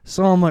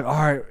 So I'm like, all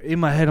right. In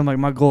my head, I'm like,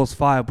 my goal is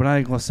 5, but I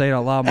ain't gonna say it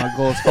out loud. My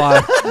goal is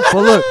 5. But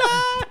look,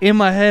 in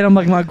my head, I'm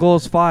like, my goal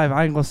is 5.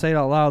 I ain't gonna say it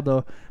out loud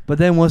though. But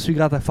then once we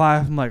got the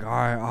 5, I'm like, all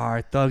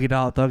right, thug it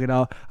out.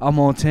 I'm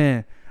on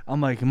 10.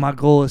 I'm like, my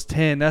goal is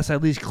 10. That's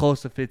at least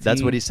close to 15.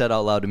 That's what he said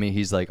out loud to me.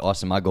 He's like,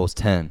 Austin, my goal's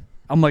 10.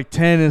 I'm like,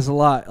 10 is a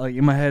lot. Like,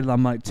 in my head,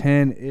 I'm like,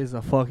 10 is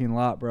a fucking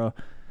lot, bro.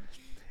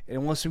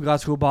 And once we got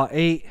to about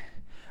 8,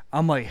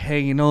 I'm like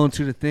hanging on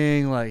to the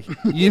thing, like,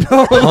 you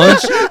know.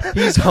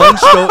 He's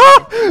hunched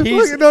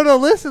over. No,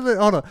 listen.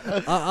 Hold on.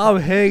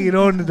 I'm hanging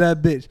on to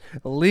that bitch.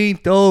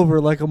 Leaned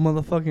over like a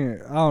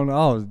motherfucking, I don't know.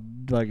 I was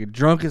like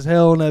drunk as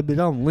hell on that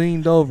bitch. I'm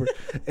leaned over.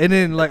 And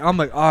then, like, I'm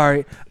like, all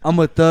right, I'm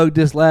going to thug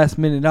this last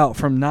minute out.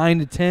 From 9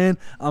 to 10,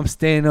 I'm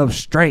standing up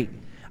straight.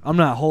 I'm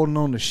not holding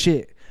on to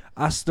shit.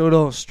 I stood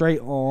up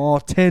straight on all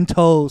 10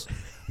 toes.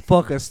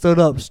 Fuck, I stood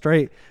up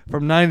straight.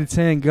 From 9 to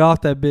 10, get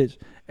off that bitch.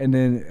 And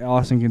then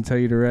Austin can tell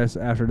you the rest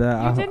after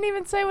that. You didn't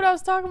even say what I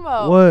was talking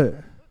about. What?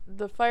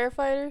 The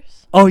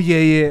firefighters? Oh,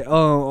 yeah.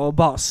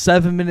 About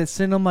 7 minutes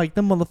in, I'm like,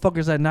 them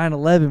motherfuckers at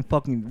 9/11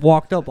 fucking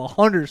walked up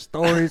 100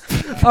 stories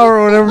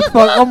or whatever the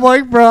fuck. I'm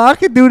like, bro, I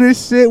can do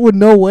this shit with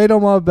no weight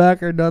on my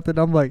back or nothing.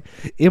 I'm like,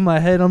 in my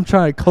head, I'm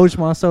trying to coach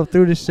myself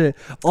through this shit.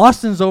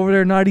 Austin's over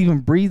there not even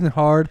breathing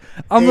hard.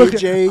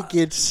 AJ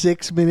gets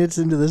 6 minutes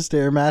into the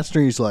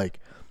Stairmaster. He's like,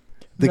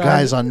 the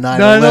guys on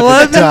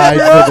 9/11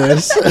 died for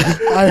this.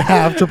 I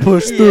have to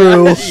push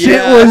through.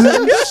 Shit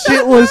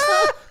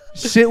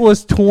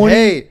was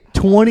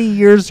 20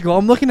 years ago.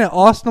 I'm looking at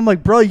Austin. I'm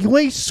like, bro, you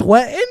ain't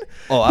sweating?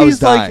 Oh, I was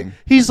dying.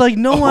 He's like,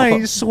 no, I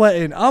ain't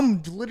sweating.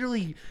 I'm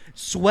literally,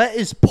 sweat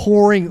is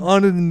pouring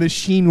onto the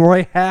machine where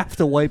I have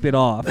to wipe it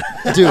off.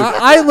 Dude.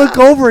 I look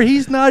over.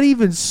 He's not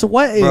even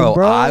sweating,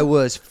 bro. I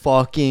was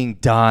fucking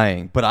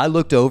dying. But I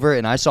looked over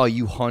and I saw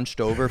you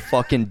hunched over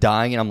fucking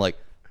dying. And I'm like,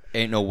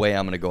 ain't no way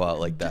I'm going to go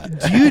out like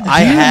that. I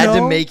had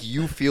to make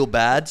you feel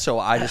bad, so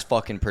I just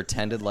fucking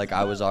pretended like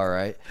I was all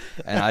right.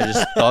 And I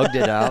just thugged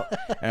it out.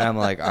 And I'm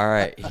like, all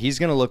right, he's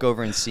going to look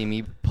over and see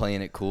me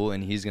playing it cool,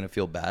 and he's going to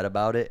feel bad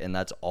about it. And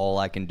that's all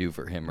I can do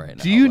for him right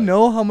now. Do you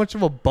know how much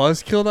of a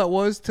buzzkill that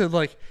was to,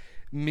 like,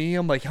 me?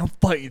 I'm like, I'm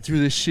fighting through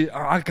this shit.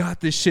 I got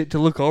this shit to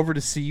look over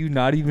to see you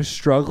not even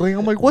struggling.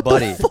 I'm like, what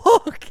the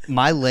fuck?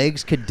 My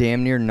legs could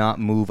damn near not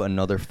move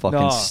another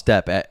fucking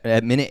step.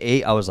 At minute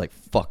 8, I was like,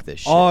 fuck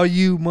this shit. All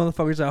you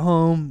motherfuckers at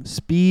home,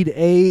 speed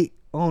 8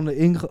 on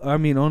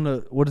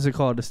the what is it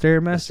called? The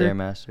Stairmaster?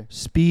 Stairmaster.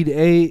 Speed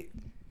 8.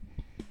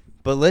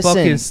 But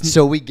listen,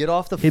 so we get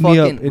off the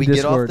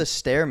get off the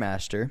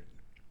Stairmaster.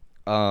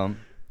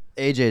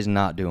 AJ's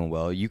not doing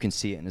well. You can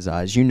see it in his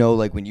eyes. You know,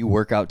 like when you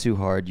work out too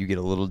hard, you get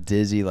a little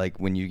dizzy. Like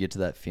when you get to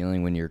that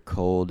feeling when you're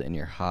cold and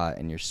you're hot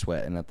and you're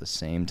sweating at the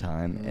same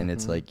time. Mm-hmm. And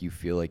it's like you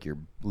feel like you're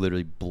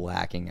literally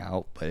blacking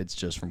out, but it's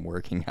just from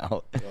working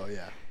out. Oh,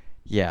 yeah.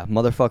 Yeah,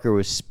 motherfucker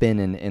was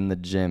spinning in the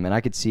gym, and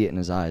I could see it in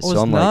his eyes. I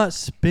was not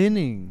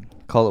spinning.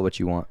 Call it what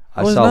you want.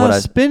 I was not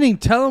spinning.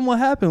 Tell him what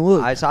happened.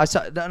 Look, I saw.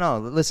 No,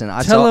 listen.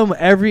 Tell him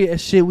every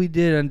shit we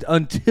did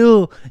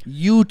until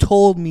you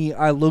told me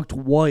I looked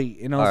white,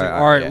 and I was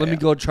all right, let me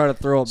go try to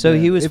throw up. So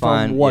he was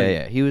fine.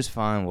 Yeah, he was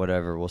fine.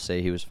 Whatever. We'll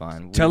say he was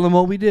fine. Tell him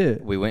what we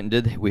did. We went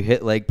and we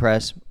hit leg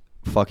press.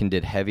 Fucking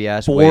did heavy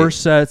ass 4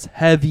 sets,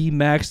 heavy,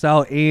 maxed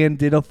out, and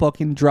did a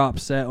fucking drop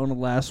set on the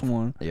last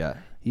one. Yeah.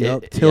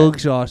 Yep, till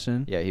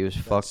exhaustion. Yeah, he was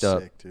fucked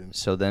up. Sick, dude.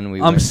 So then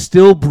I'm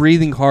still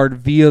breathing hard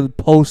via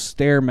post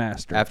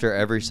Stairmaster. After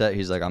every set,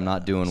 he's like, I'm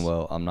not doing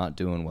well.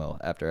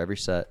 After every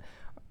set.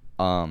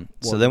 So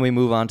then we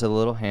move on to the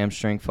little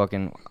hamstring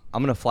fucking.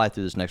 I'm going to fly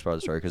through this next part of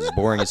the story because it's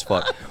boring as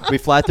fuck. We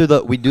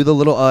do the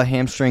little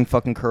hamstring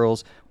fucking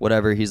curls,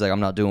 whatever. He's like, I'm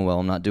not doing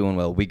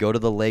well. We go to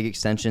the leg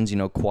extensions,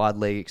 quad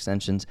leg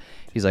extensions.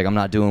 He's like, I'm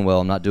not doing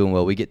well.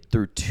 We get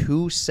through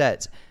 2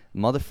 sets.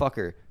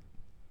 Motherfucker.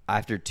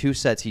 After 2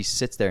 sets, he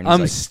sits there and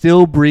I'm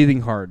still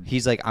breathing hard.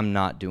 he's like, I'm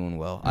not doing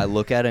well. I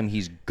look at him,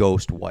 he's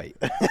ghost white.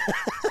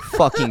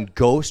 Fucking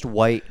ghost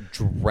white,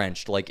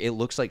 drenched. Like, it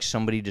looks like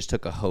somebody just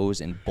took a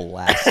hose and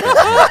blasted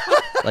him.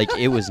 Like,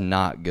 it was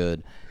not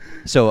good.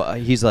 So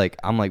he's like,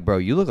 I'm like, bro,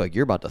 you look like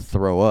you're about to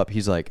throw up.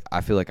 He's like, I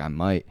feel like I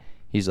might.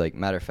 He's like,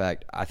 matter of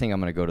fact, I think I'm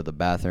going to go to the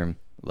bathroom.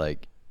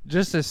 Like,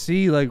 just to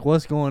see like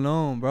what's going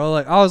on, bro.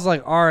 Like, I was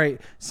like, all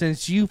right,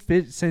 since you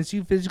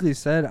physically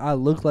said I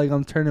look like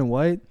I'm turning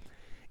white,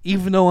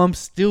 even though I'm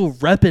still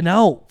repping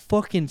out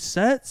fucking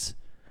sets,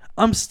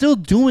 I'm still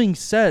doing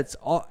sets.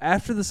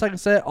 After the second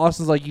set,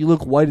 Austin's like, you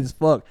look white as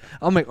fuck.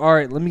 I'm like, all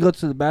right, let me go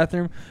to the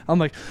bathroom. I'm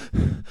like,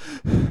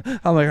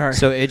 all right.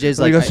 So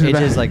AJ's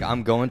like,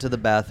 I'm going to the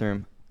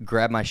bathroom.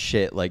 Grab my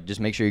shit. Like, just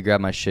make sure you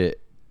grab my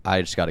shit. I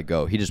just got to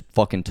go. He just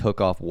fucking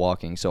took off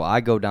walking. So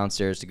I go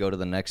downstairs to go to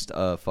the next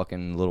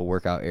fucking little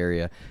workout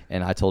area,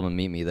 and I told him to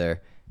meet me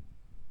there.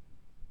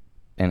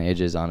 And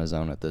AJ's on his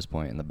own at this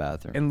point in the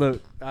bathroom. And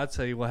look, I'll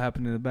tell you what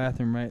happened in the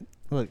bathroom, right?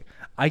 Look,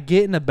 I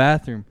get in the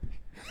bathroom.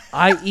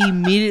 I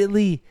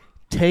immediately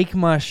take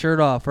my shirt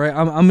off, right?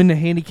 I'm in the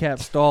handicap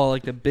stall,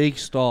 like the big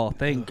stall.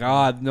 Thank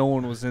God no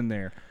one was in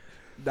there.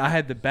 I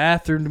had the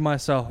bathroom to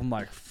myself. I'm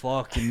like,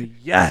 fucking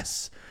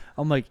yes.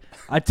 I'm like,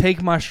 I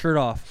take my shirt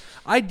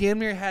off. I damn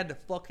near had to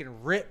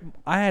fucking rip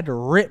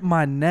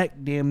my neck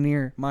damn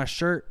near my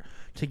shirt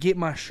to get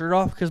my shirt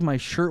off because my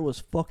shirt was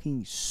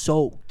fucking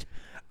soaked.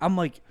 I'm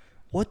like,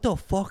 what the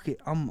fuck?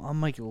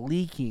 I'm like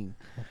leaking.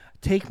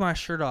 Take my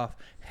shirt off,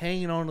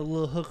 hanging on a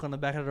little hook on the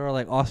back of the door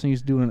like Austin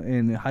used to do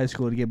in high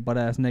school to get butt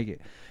ass naked.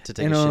 To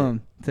take a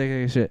shit. Take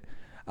a shit.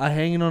 I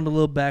hanging on the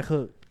little back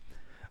hook.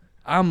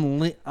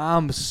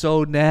 I'm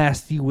so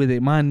nasty with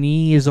it. My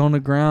knee is on the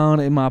ground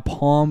and my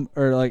palm,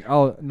 or like,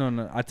 oh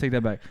no, I take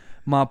that back.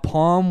 My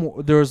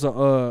palm, there's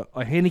a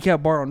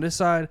handicap bar on this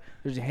side.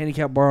 There's a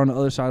handicap bar on the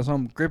other side. So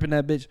I'm gripping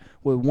that bitch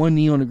with one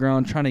knee on the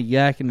ground, trying to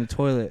yak in the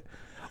toilet.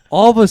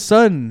 All of a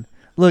sudden,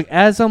 look,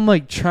 as I'm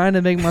like trying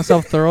to make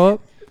myself throw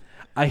up,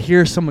 I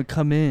hear someone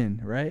come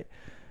in, right?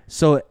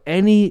 So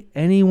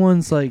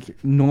anyone's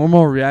like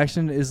normal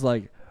reaction is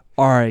like,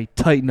 all right,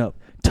 tighten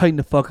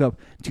the fuck up.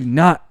 Do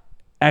not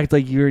act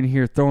like you're in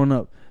here throwing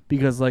up,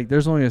 because like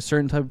there's only a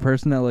certain type of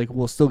person that like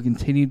will still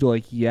continue to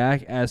like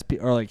yak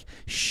or like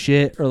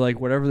shit or like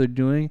whatever they're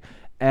doing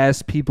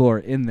as people are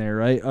in there,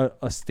 right?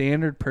 A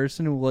standard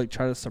person will like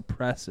try to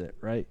suppress it,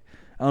 right?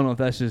 I don't know if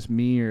that's just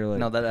me or like.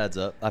 No, that adds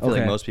up. I feel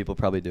like most people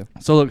probably do.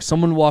 So look,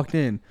 someone walked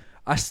in.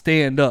 I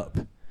stand up.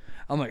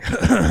 I'm like,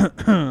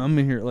 I'm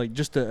in here, like,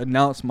 just to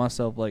announce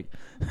myself, like,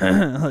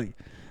 like,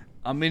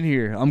 I'm in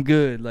here. I'm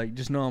good. Like,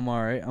 just know I'm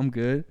all right. I'm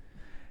good.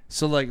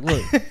 So, like,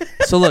 look.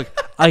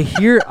 I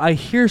hear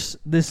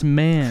this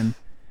man,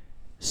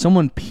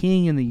 someone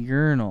peeing in the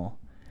urinal,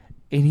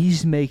 and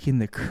he's making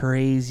the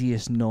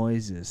craziest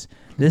noises.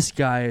 This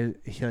guy,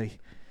 like,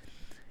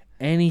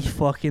 any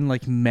fucking,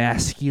 like,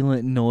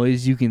 masculine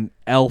noise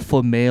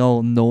alpha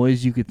male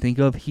noise you could think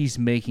of, he's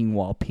making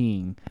while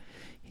peeing.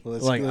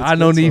 Like, I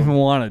don't even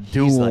want to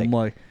do him.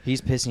 Like,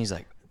 he's pissing. He's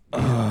like,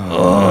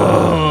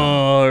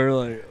 or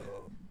like,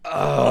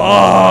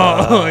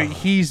 like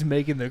he's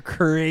making the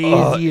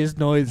craziest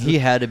noises. He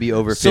had to be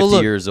over 50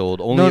 years old.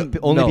 Only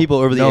people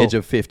over the age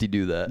of 50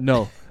 do that.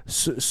 No.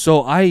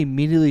 So I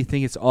immediately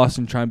think it's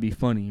Austin trying to be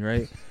funny,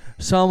 right?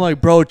 So I'm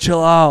like, bro,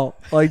 chill out.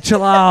 Like,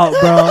 chill out,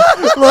 bro.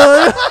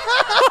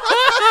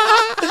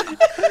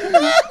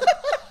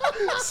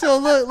 So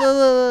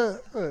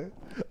look.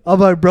 I'm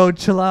like, bro,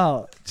 chill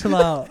out.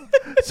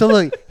 So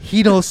like,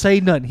 he don't say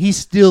nothing. He's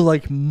still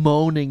like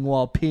moaning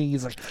while peeing.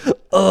 He's like,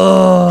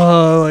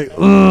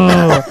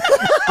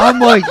 I'm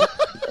like,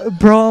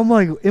 bro,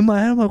 in my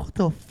head, I'm like, what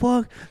the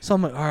fuck? So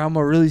I'm like, all right, I'm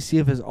gonna really see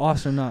if it's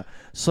Austin or not.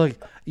 So like,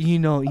 you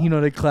know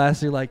the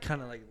classic, like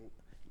kind of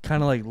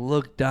like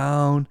look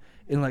down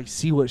and like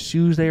see what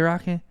shoes they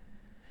rocking.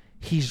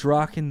 He's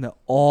rocking the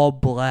all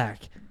black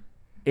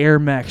Air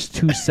Max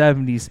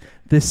 270s,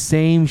 the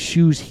same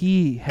shoes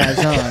he has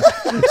on.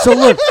 So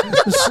look.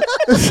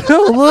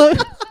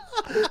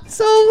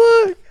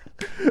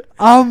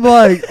 I'm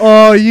like,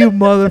 oh, you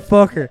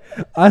motherfucker.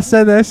 I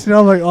said that shit.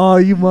 I'm like, oh,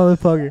 you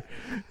motherfucker.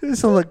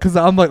 So like, cause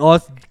I'm like,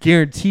 Austin,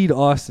 guaranteed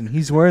Austin.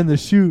 He's wearing the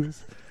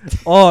shoes.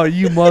 Oh,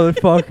 you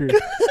motherfucker.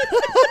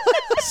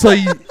 So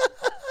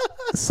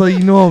you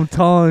know I'm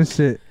tall and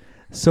shit.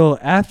 So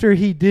after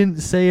he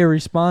didn't say a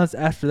response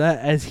after that,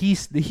 as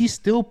he's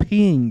still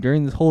peeing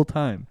during this whole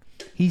time.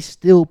 He's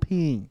still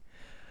peeing.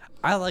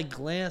 I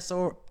glance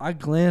over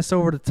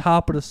the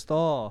top of the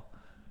stall.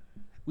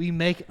 We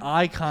make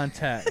eye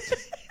contact.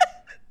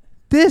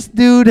 This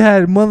dude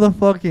had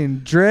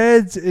motherfucking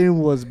dreads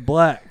and was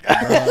black,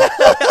 bro.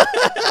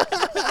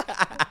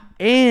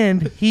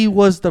 And he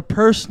was the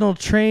personal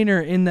trainer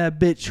in that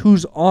bitch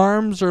whose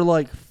arms are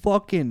like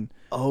fucking.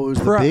 Oh, it was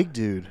the big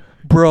dude.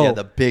 Bro, yeah,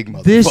 the big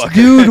motherfucker. This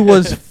dude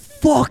was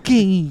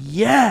fucking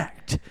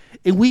yacked.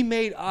 And we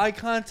made eye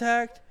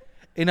contact,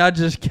 and I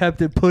just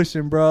kept it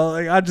pushing, bro.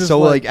 Like I just So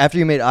like after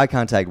you made eye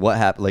contact, what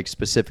happened? Like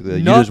specifically,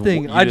 like,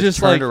 nothing. You just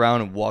turned like,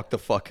 around and walked the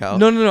fuck out.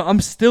 No.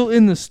 I'm still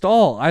in the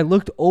stall. I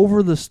looked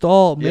over the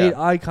stall, made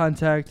Yeah. eye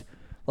contact.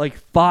 Like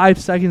 5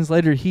 seconds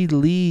later, he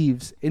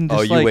leaves and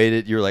just you like,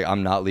 waited. You were like,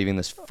 I'm not leaving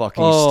this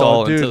fucking Oh,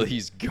 stall dude. until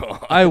he's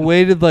gone. I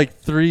waited like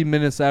 3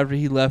 minutes after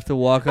he left to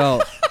walk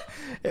out.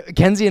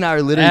 Kenzie and I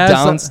are literally As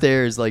I-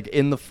 downstairs, like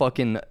in the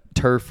fucking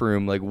turf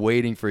room, like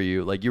waiting for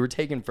you. Like you were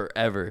taking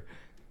forever.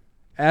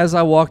 As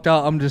I walked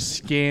out, I'm just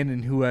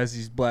scanning who has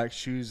these black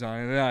shoes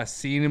on. And then I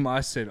seen him.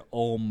 I said,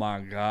 oh,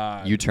 my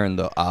God. You turned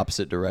the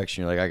opposite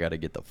direction. You're like, I got to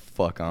get the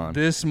fuck on.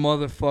 This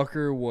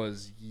motherfucker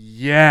was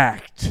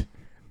yacked.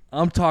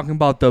 I'm talking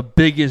about the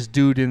biggest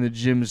dude in the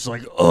gym is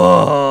like,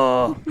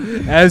 oh,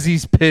 as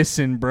he's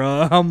pissing,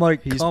 bro. I'm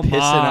like, He's come pissing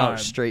on. out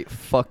straight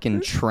fucking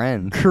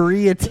trend.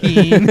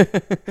 Creatine.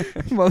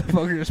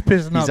 Motherfucker just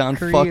pissing out He's on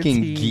creatine,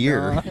 fucking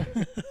gear.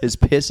 dog. His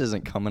piss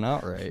isn't coming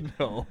out right.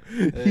 No.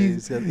 Hey,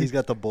 he's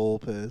got the bowl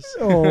piss.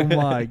 Oh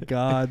my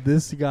God,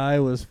 this guy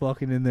was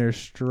fucking in there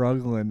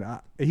struggling.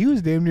 He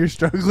was damn near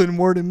struggling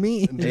more than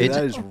me. Dude,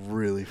 that is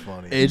really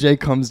funny. AJ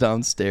comes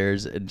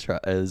downstairs and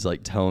is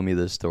like telling me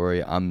this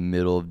story. I'm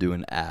middle of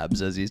doing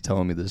abs as he's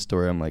telling me this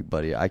story. I'm like,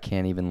 buddy, I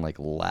can't even like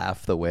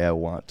laugh the way I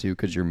want to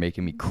because you're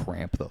making me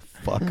cramp the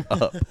fuck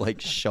up.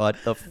 Like, shut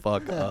the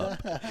fuck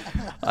up.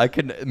 I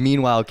could.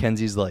 Meanwhile,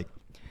 Kenzie's like,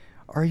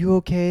 are you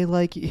okay?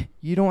 Like,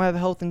 you don't have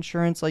health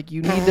insurance. Like,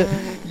 you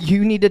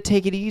need to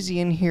take it easy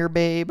in here,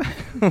 babe.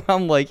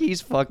 I'm like, he's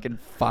fucking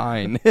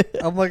fine.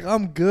 I'm like,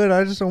 I'm good.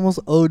 I just almost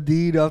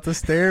OD'd off the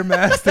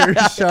Stairmaster.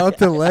 Shout out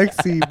to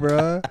Lexi,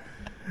 bro.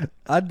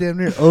 I damn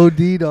near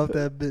OD'd off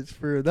that bitch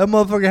for real. That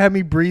motherfucker had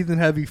me breathing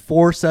heavy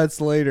 4 sets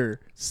later.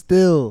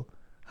 Still.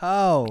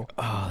 How?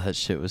 Oh, that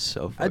shit was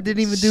so fucking I didn't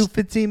even do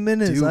 15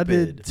 minutes. I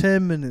did stupid.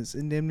 10 minutes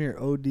and damn near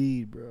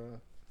OD'd, bro.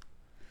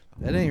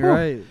 That ain't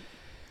right.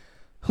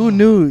 Who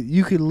knew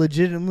you could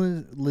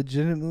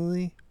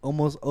legitimately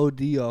almost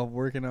OD off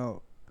working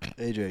out?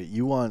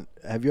 AJ,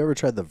 have you ever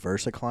tried the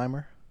Versa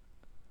Climber?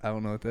 I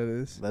don't know what that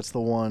is. That's the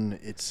one.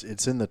 It's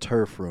in the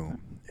turf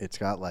room. It's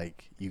got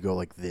like you go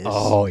like this.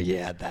 Oh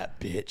yeah, that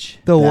bitch.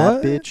 The that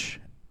what? bitch,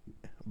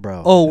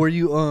 bro. Oh, were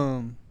you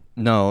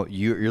No,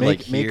 you're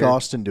like make here.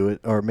 Austin do it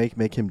or make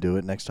him do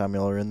it next time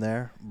y'all are in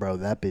there, bro.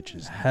 That bitch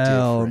is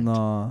Hell different.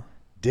 no.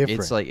 Different.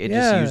 It's like it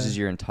Yeah. just uses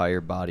your entire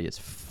body. It's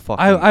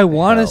fucking. I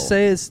want to hell.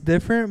 say it's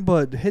different,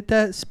 but hit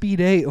that speed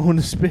 8 on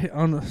the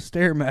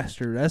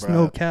Stairmaster. That's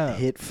no Bruh, cap.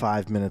 Hit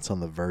 5 minutes on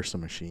the Versa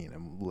machine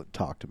and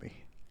talk to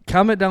me.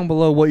 Comment down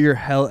below what your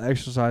hell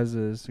exercise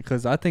is,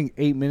 because I think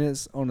 8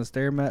 minutes on the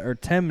Stairmaster or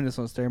 10 minutes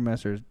on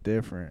Stairmaster is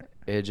different.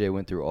 AJ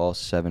went through all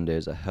 7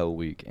 days of Hell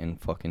Week in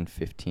fucking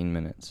 15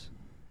 minutes.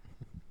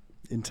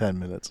 In 10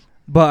 minutes.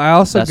 But I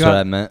also That's what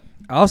I meant.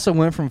 I also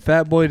went from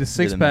fat boy to a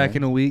 6-pack minute.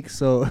 in a week,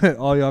 so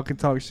all y'all can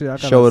talk shit. I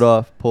gotta Show it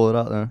off. Pull it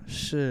out then.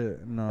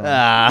 Shit, no.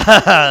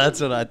 Ah, that's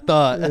what I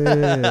thought.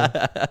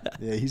 Yeah.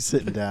 Yeah, he's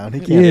sitting down. He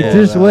can't. Yeah,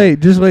 pull just it out. wait,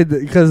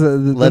 because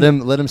Let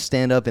him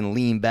stand up and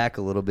lean back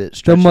a little bit. The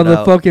Stretch it out.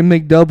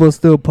 motherfucking McDouble's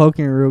still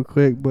poking real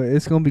quick, but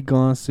it's gonna be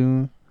gone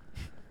soon.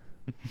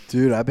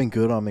 Dude, I've been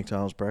good on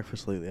McDonald's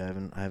breakfast lately. I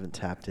haven't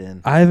tapped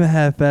in. I haven't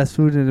had fast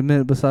food in a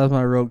minute besides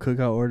my road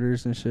cookout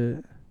orders and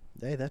shit.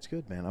 Hey, that's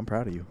good, man. I'm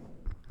proud of you.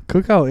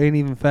 Cookout ain't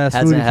even fast food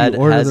Hasn't if had you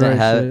order the hasn't right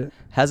had shit.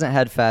 hasn't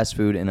had fast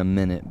food in a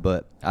minute,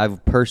 but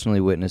I've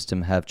personally witnessed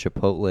him have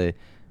Chipotle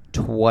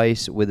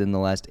twice within the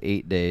last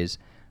 8 days,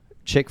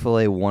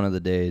 Chick-fil-A one of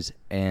the days,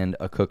 and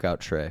a cookout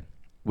tray.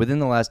 Within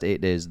the last 8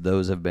 days,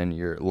 those have been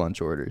your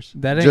lunch orders.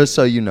 That ain't- Just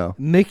so you know.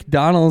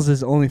 McDonald's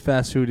is only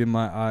fast food in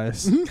my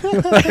eyes.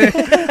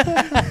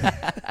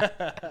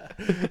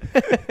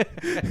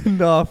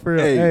 No, for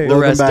real. Hey, Hey, The welcome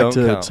rest back don't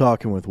to count.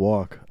 Talking with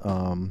Walk.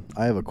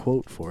 I have a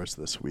quote for us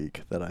this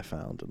week that I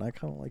found, and I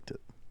kind of liked it.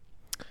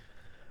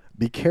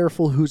 Be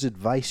careful whose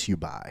advice you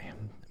buy,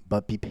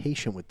 but be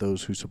patient with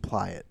those who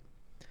supply it.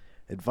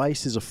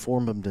 Advice is a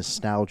form of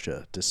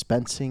nostalgia.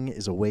 Dispensing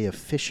is a way of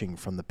fishing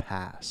from the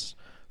past,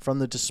 from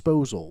the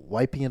disposal,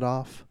 wiping it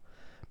off,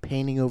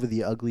 painting over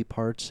the ugly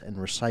parts, and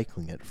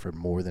recycling it for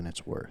more than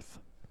it's worth.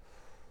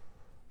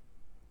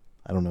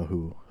 I don't know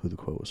who the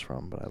quote was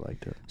from, but I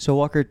liked it. So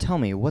Walker, tell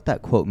me what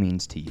that quote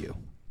means to you.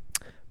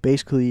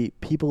 Basically,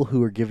 people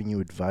who are giving you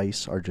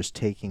advice are just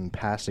taking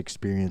past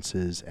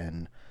experiences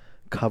and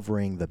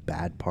covering the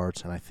bad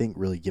parts, and I think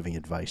really giving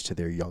advice to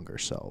their younger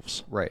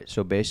selves. Right.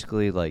 So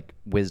basically, like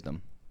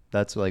wisdom.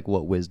 That's like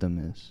what wisdom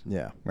is,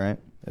 Yeah, right?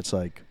 it's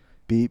like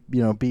be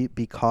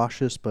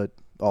cautious, but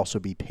also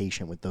be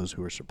patient with those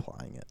who are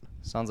supplying it.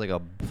 Sounds like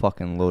a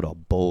fucking load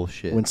of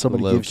bullshit. When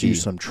somebody low gives you key.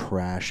 some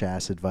trash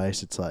ass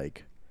advice, it's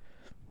like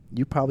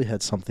you probably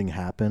had something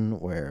happen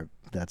where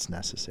that's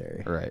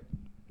necessary. Right.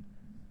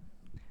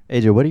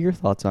 AJ, what are your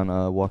thoughts on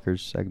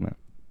Walker's segment?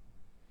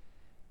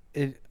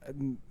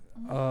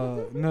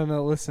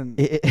 No, listen.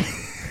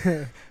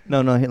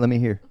 No, let me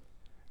hear.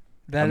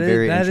 I'm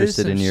very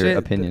interested some in your shit.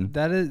 opinion.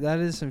 That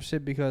is some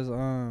shit because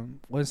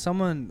when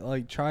someone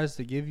like tries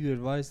to give you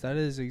advice, that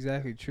is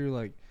exactly true.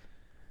 Like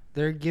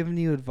they're giving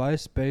you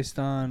advice based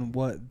on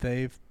what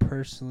they've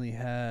personally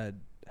had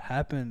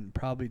happen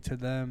probably to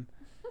them,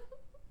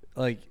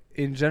 like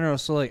in general.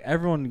 So like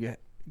everyone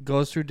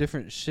goes through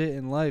different shit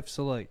in life.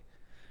 So like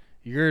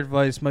your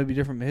advice might be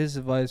different from his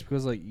advice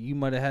because like you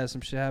might have had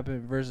some shit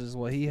happen versus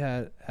what he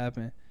had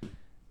happen,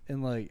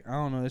 and like I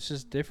don't know, it's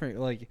just different.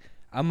 Like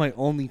I might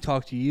only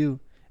talk to you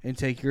and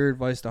take your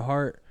advice to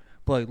heart,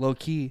 but like low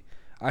key,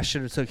 I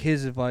should have took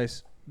his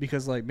advice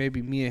because like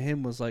maybe me and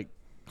him was like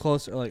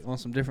closer, like on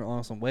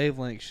some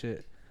wavelength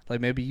shit.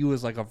 Like maybe you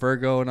was like a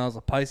Virgo and I was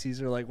a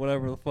Pisces or like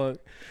whatever the fuck.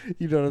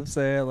 You know what I'm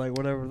saying? Like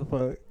whatever the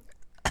fuck.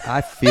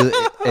 I feel it,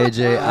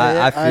 AJ.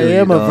 I feel I you,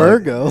 am a dog.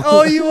 Virgo.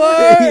 Oh, you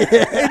are?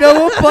 You know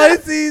what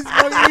Pisces?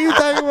 What are you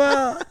talking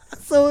about?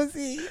 So is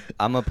he.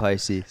 I'm a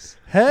Pisces.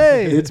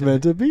 Hey. It's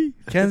meant to be.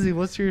 Kenzie,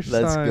 what's your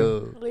Let's sign?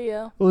 go.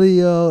 Leo.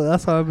 Leo.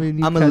 That's what I mean.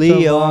 You I'm a catch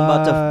Leo. vibe. I'm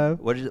about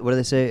to. What do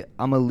they say?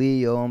 I'm a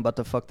Leo. I'm about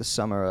to fuck the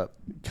summer up.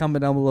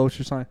 Comment down below what's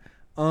your sign.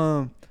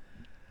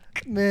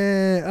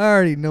 Man, I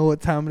already know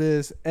what time it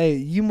is. Hey,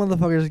 you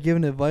motherfuckers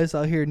giving advice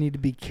out here need to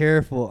be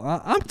careful.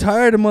 I'm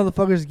tired of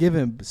motherfuckers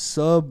giving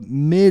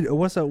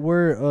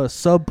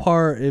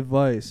subpar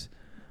advice.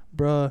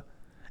 Bruh.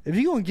 If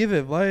you gonna give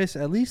advice,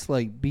 at least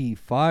like be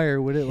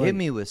fire with it. Hit like,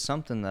 me with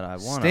something that I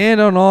want.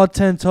 stand on all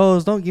 10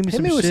 toes. Don't give me Hit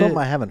some me shit. with something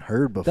I haven't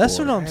heard before. That's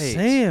what I'm Right.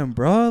 saying,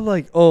 bruh.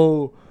 Like,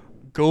 oh,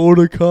 go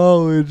to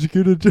college,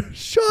 get a job.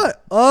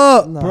 Shut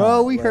up, Nah,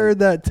 bro. We like- heard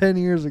that 10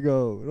 years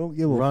ago. Don't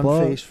give a Run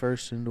fuck. face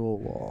first into a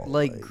wall.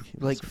 Like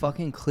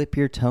fucking clip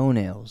your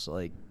toenails.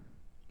 Like,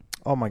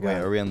 oh my wait,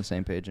 god. are we on the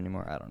same page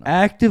anymore? I don't know.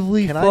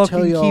 Actively Can I tell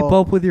fucking y'all keep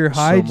up with your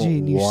some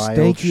hygiene, you wild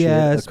stanky shit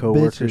ass a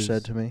coworker bitches.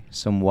 said to me?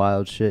 Some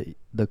wild shit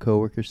the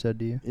coworker said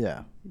to you?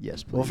 Yeah.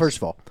 Yes, please. Well, first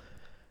of all,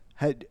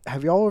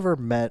 have y'all ever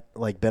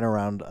been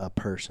around a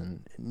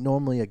person,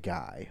 normally a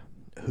guy,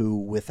 who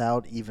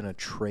without even a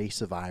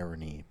trace of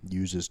irony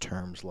uses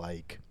terms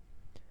like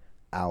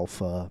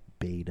alpha,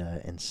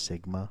 beta, and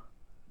sigma?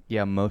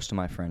 Yeah, most of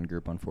my friend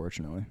group,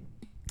 unfortunately,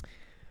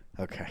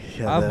 Okay.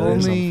 Yeah, I've that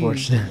is only-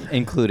 unfortunate.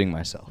 including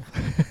myself.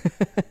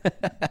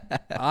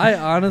 I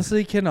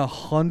honestly can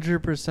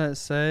 100%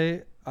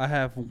 say I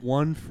have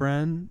one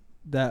friend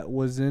that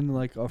was in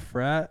like a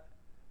frat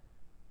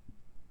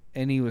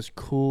and he was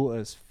cool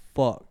as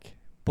fuck.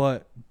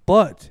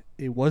 But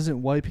it wasn't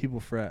white people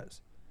frats.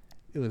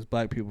 It was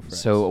black people frats.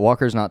 So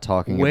Walker's not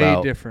talking Way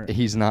about. different.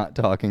 He's not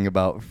talking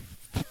about.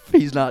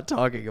 He's not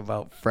talking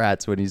about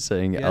frats when he's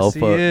saying Yes, alpha,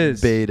 he is.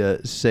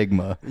 beta,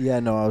 sigma. Yeah,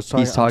 no, I was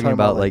talking. He's talking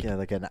about, like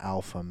an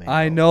alpha male.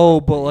 I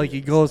know, but like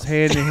it goes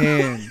hand in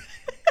hand.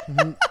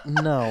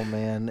 No,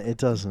 man, it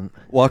doesn't.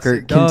 Walker,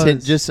 Yes,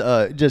 it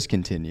does. just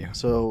continue.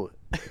 So,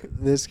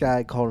 this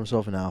guy called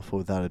himself an alpha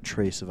without a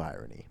trace of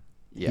irony.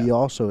 Yeah. He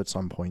also, at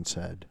some point,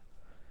 said,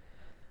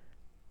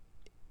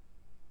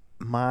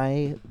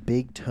 "My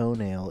big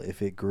toenail,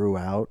 if it grew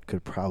out,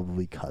 could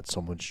probably cut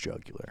someone's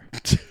jugular."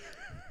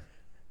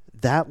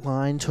 That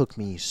line took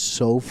me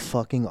so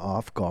fucking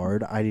off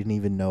guard, I didn't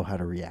even know how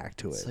to react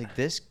to It's it. like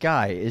this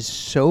guy is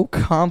so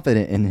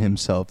confident in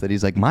himself that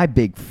he's like, my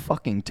big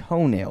fucking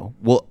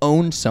will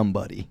own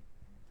somebody.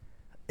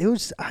 It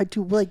was,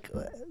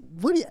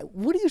 what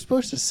are you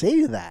supposed to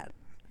say to that?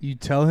 You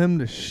tell him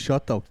to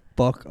shut the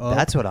fuck up.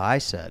 That's what I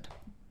said.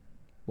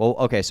 Well,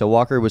 okay, so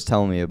Walker was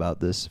telling me about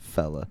this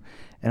fella,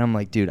 and I'm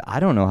like, dude, I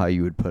don't know how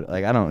you would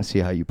I don't see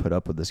how you put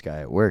up with this guy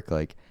at work.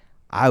 Like,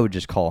 I would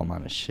just call him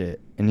on his shit.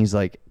 And he's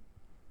like,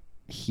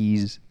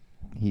 he's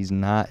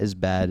not as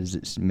bad as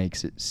it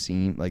makes it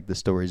seem. Like, the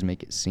stories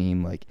make it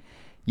seem like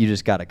you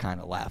just got to kind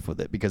of laugh with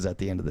it because at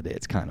the end of the day,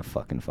 it's kind of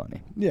fucking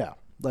funny. Yeah.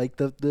 Like,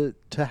 the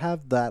to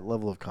have that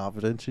level of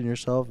confidence in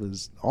yourself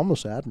is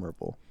almost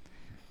admirable.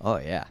 Oh,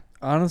 yeah.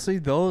 Honestly,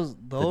 those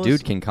The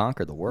dude can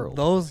conquer the world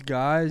those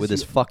guys with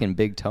his fucking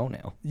big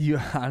toenail. You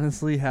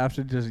honestly have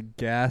to just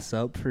gas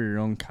up for your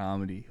own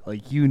comedy.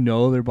 Like, you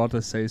know they're about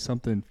to say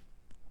something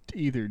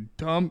either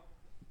dumb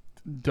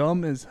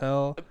as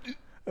hell.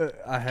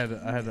 I had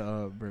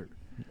to burp.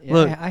 Yeah,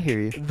 Look, I hear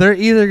you. They're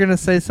either gonna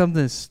say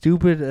something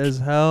stupid as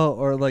hell,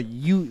 or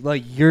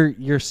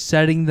you're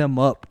setting them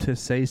up to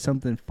say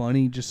something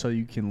funny just so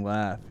you can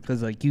laugh,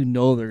 because like you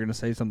know they're gonna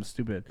say something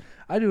stupid.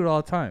 I do it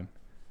all the time.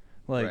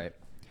 Like, Right.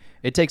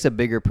 It takes a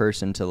bigger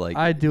person to like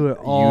I do it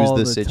all use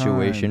the the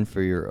situation time.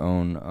 for your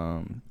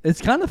own It's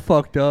kind of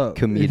fucked up.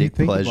 if you comedic think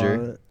about pleasure.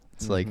 it.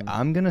 It's like,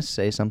 I'm gonna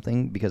say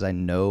something because I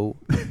know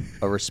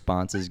a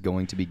response is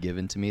going to be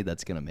given to me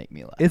that's gonna make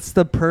me laugh. It's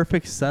the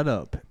perfect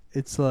setup.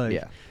 It's like,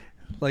 Yeah.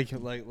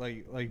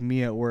 like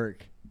me at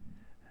work.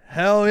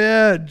 Hell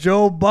yeah,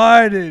 Joe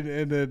Biden,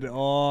 and then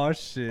oh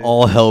shit.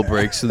 All hell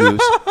breaks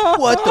loose.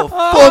 What the fuck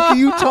are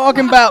you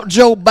talking about,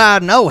 Joe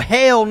Biden? Oh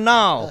hell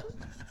no.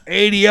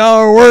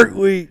 80-hour work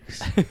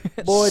weeks.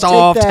 Boy,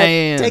 Soft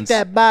hands. Take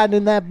that Biden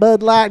and that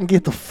Bud Light and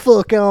get the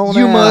fuck on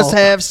You out. must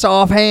have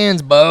soft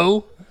hands,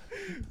 Bo.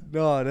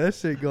 No, that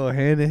shit go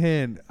hand in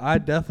hand. I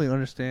definitely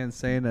understand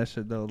saying that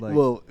shit though. Like,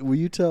 Well, will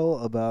you tell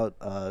about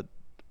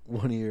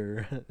one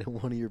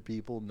of your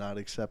people not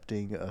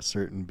accepting a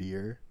certain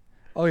beer?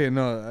 Oh yeah,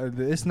 no,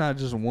 it's not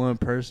just one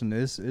person.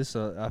 I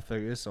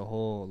think it's a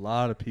whole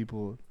lot of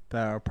people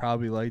that are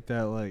probably like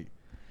that. Like,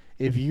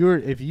 if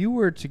you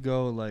were to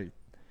go like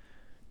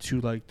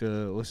to like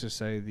the, let's just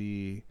say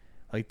the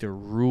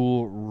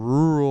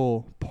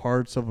rural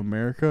parts of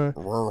America,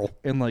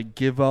 and like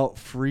give out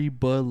free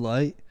Bud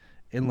Light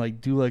and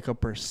like do like a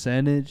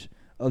percentage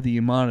of the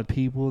amount of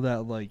people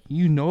that like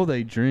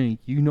they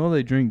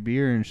drink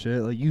beer and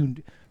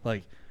shit.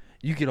 Like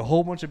you get a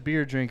whole bunch of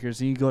beer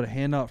drinkers and you go to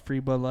hand out free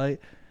Bud Light.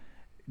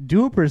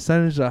 Do a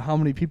percentage of how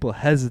many people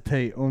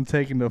hesitate on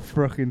taking the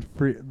fucking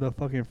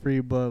free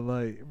Bud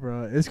Light,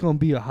 bro. It's gonna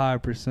be a high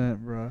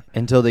percent, bro.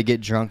 Until they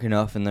get drunk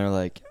enough and they're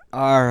like,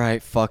 all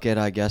right, fuck it.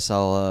 I guess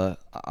I'll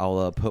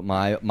put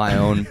my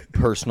own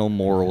personal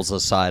morals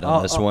aside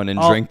on this one and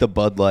drink the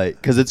Bud Light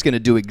because it's gonna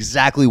do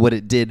exactly what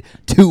it did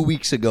 2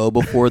 weeks ago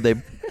before they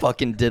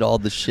fucking did all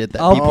the shit that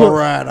people. All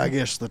right, I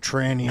guess the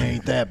tranny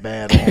ain't that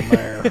bad on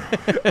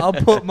there. I'll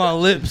put my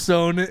lips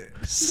on it.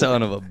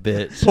 Son of a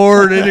bitch.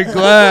 Pour it in a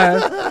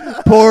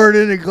glass. Pour it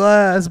in a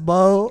glass,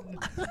 Bo.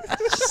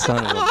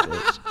 Son of a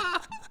bitch.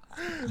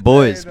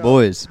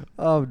 Boys.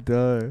 I'm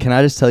done. Can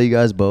I just tell you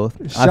guys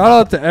both? Shout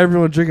out to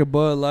everyone drinking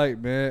Bud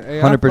Light, man. Hey,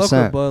 100%. I fuck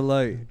with Bud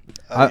Light.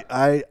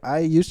 I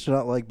used to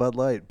not like Bud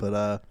Light,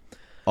 but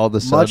all of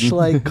a sudden, much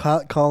like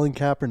Colin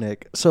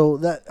Kaepernick. So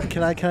that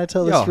can I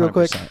tell this real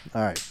quick?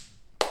 All right.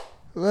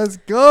 Let's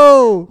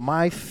go.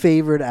 My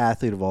favorite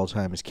athlete of all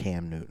time is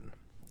Cam Newton.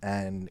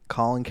 And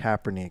Colin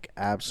Kaepernick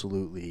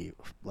absolutely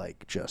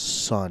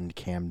just sunned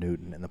Cam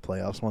Newton in the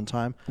playoffs one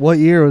time. What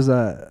year was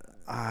that?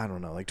 I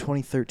don't know, like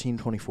 2013,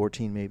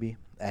 2014 maybe.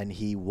 And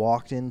he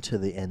walked into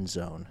the end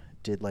zone,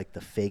 did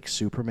the fake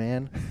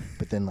Superman,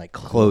 but then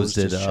closed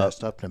his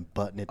chest up and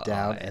buttoned it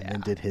down and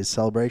then did his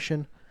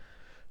celebration.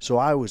 So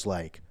I was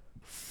like,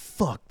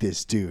 fuck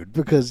this dude,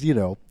 because,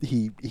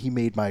 he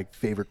made my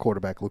favorite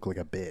quarterback look like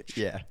a bitch.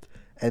 Yeah.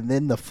 And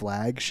then the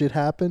flag shit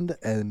happened,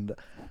 and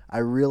I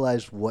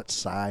realized what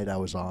side I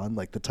was on,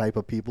 the type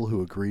of people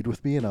who agreed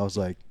with me, and I was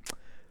like,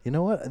 you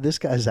know what? This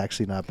guy's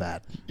actually not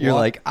bad. You're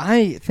like,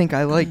 I think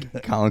I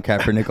like Colin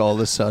Kaepernick all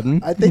of a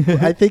sudden. I think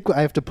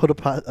I have to put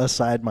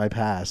aside my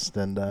past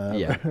and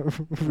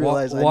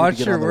realize I watch need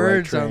to get your on the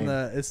words right on train.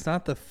 that. It's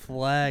not the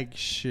flag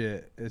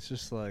shit. It's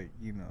just I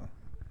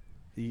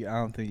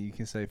don't think you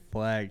can say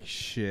flag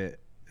shit.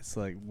 It's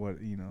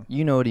what.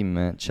 You know what he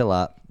meant. Chill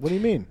out. What do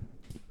you mean?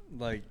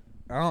 I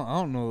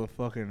don't know the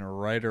fucking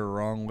right or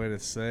wrong way to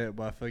say it,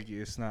 but I feel like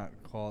it's not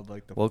called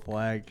the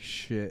flag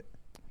shit.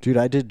 Dude,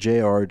 I did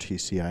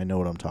JROTC. I know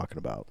what I'm talking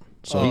about.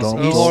 So Hold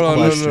don't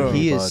question on. me,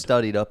 He bud. is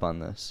studied up on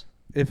this.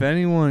 If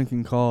anyone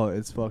can call it,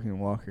 it's fucking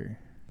Walker.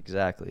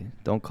 Exactly.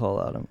 Don't call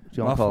out him.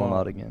 Don't My call him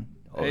fault. out again.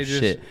 Oh, Hey,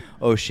 shit.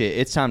 Oh, shit.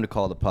 It's time to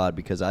call the pod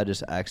because I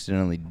just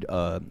accidentally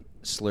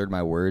slurred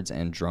my words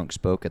and drunk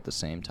spoke at the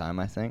same time,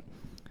 I think.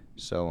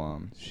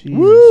 So, Jesus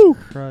Woo!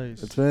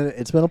 Christ.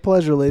 It's been a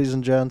pleasure, ladies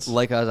and gents.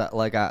 like I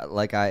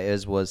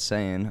was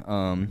saying,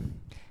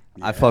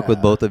 I fuck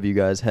with both of you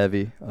guys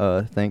heavy.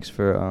 Thanks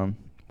for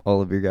all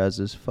of your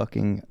guys'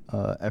 fucking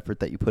effort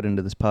that you put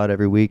into this pod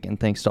every week, and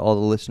thanks to all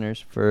the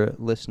listeners for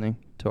listening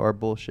to our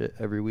bullshit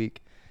every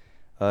week.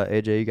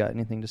 AJ, you got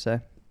anything to say?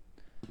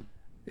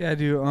 Yeah,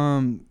 dude.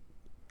 I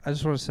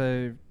just want to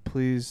say,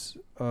 please,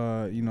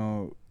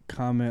 comment,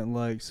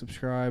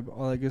 subscribe,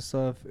 all that good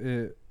stuff.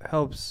 It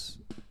helps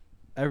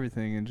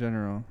everything in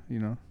general,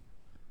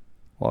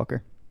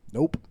 Walker?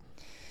 Nope.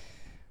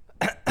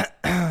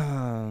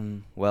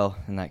 Well,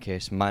 in that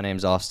case, my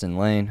name's Austin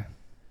Lane.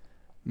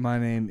 My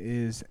name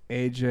is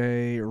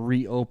AJ.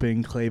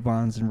 Reopen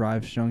Clavons and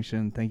Rives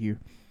Junction. Thank you.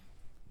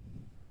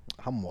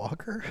 I'm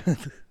Walker.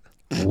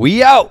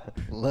 We out!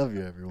 Love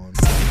you, everyone.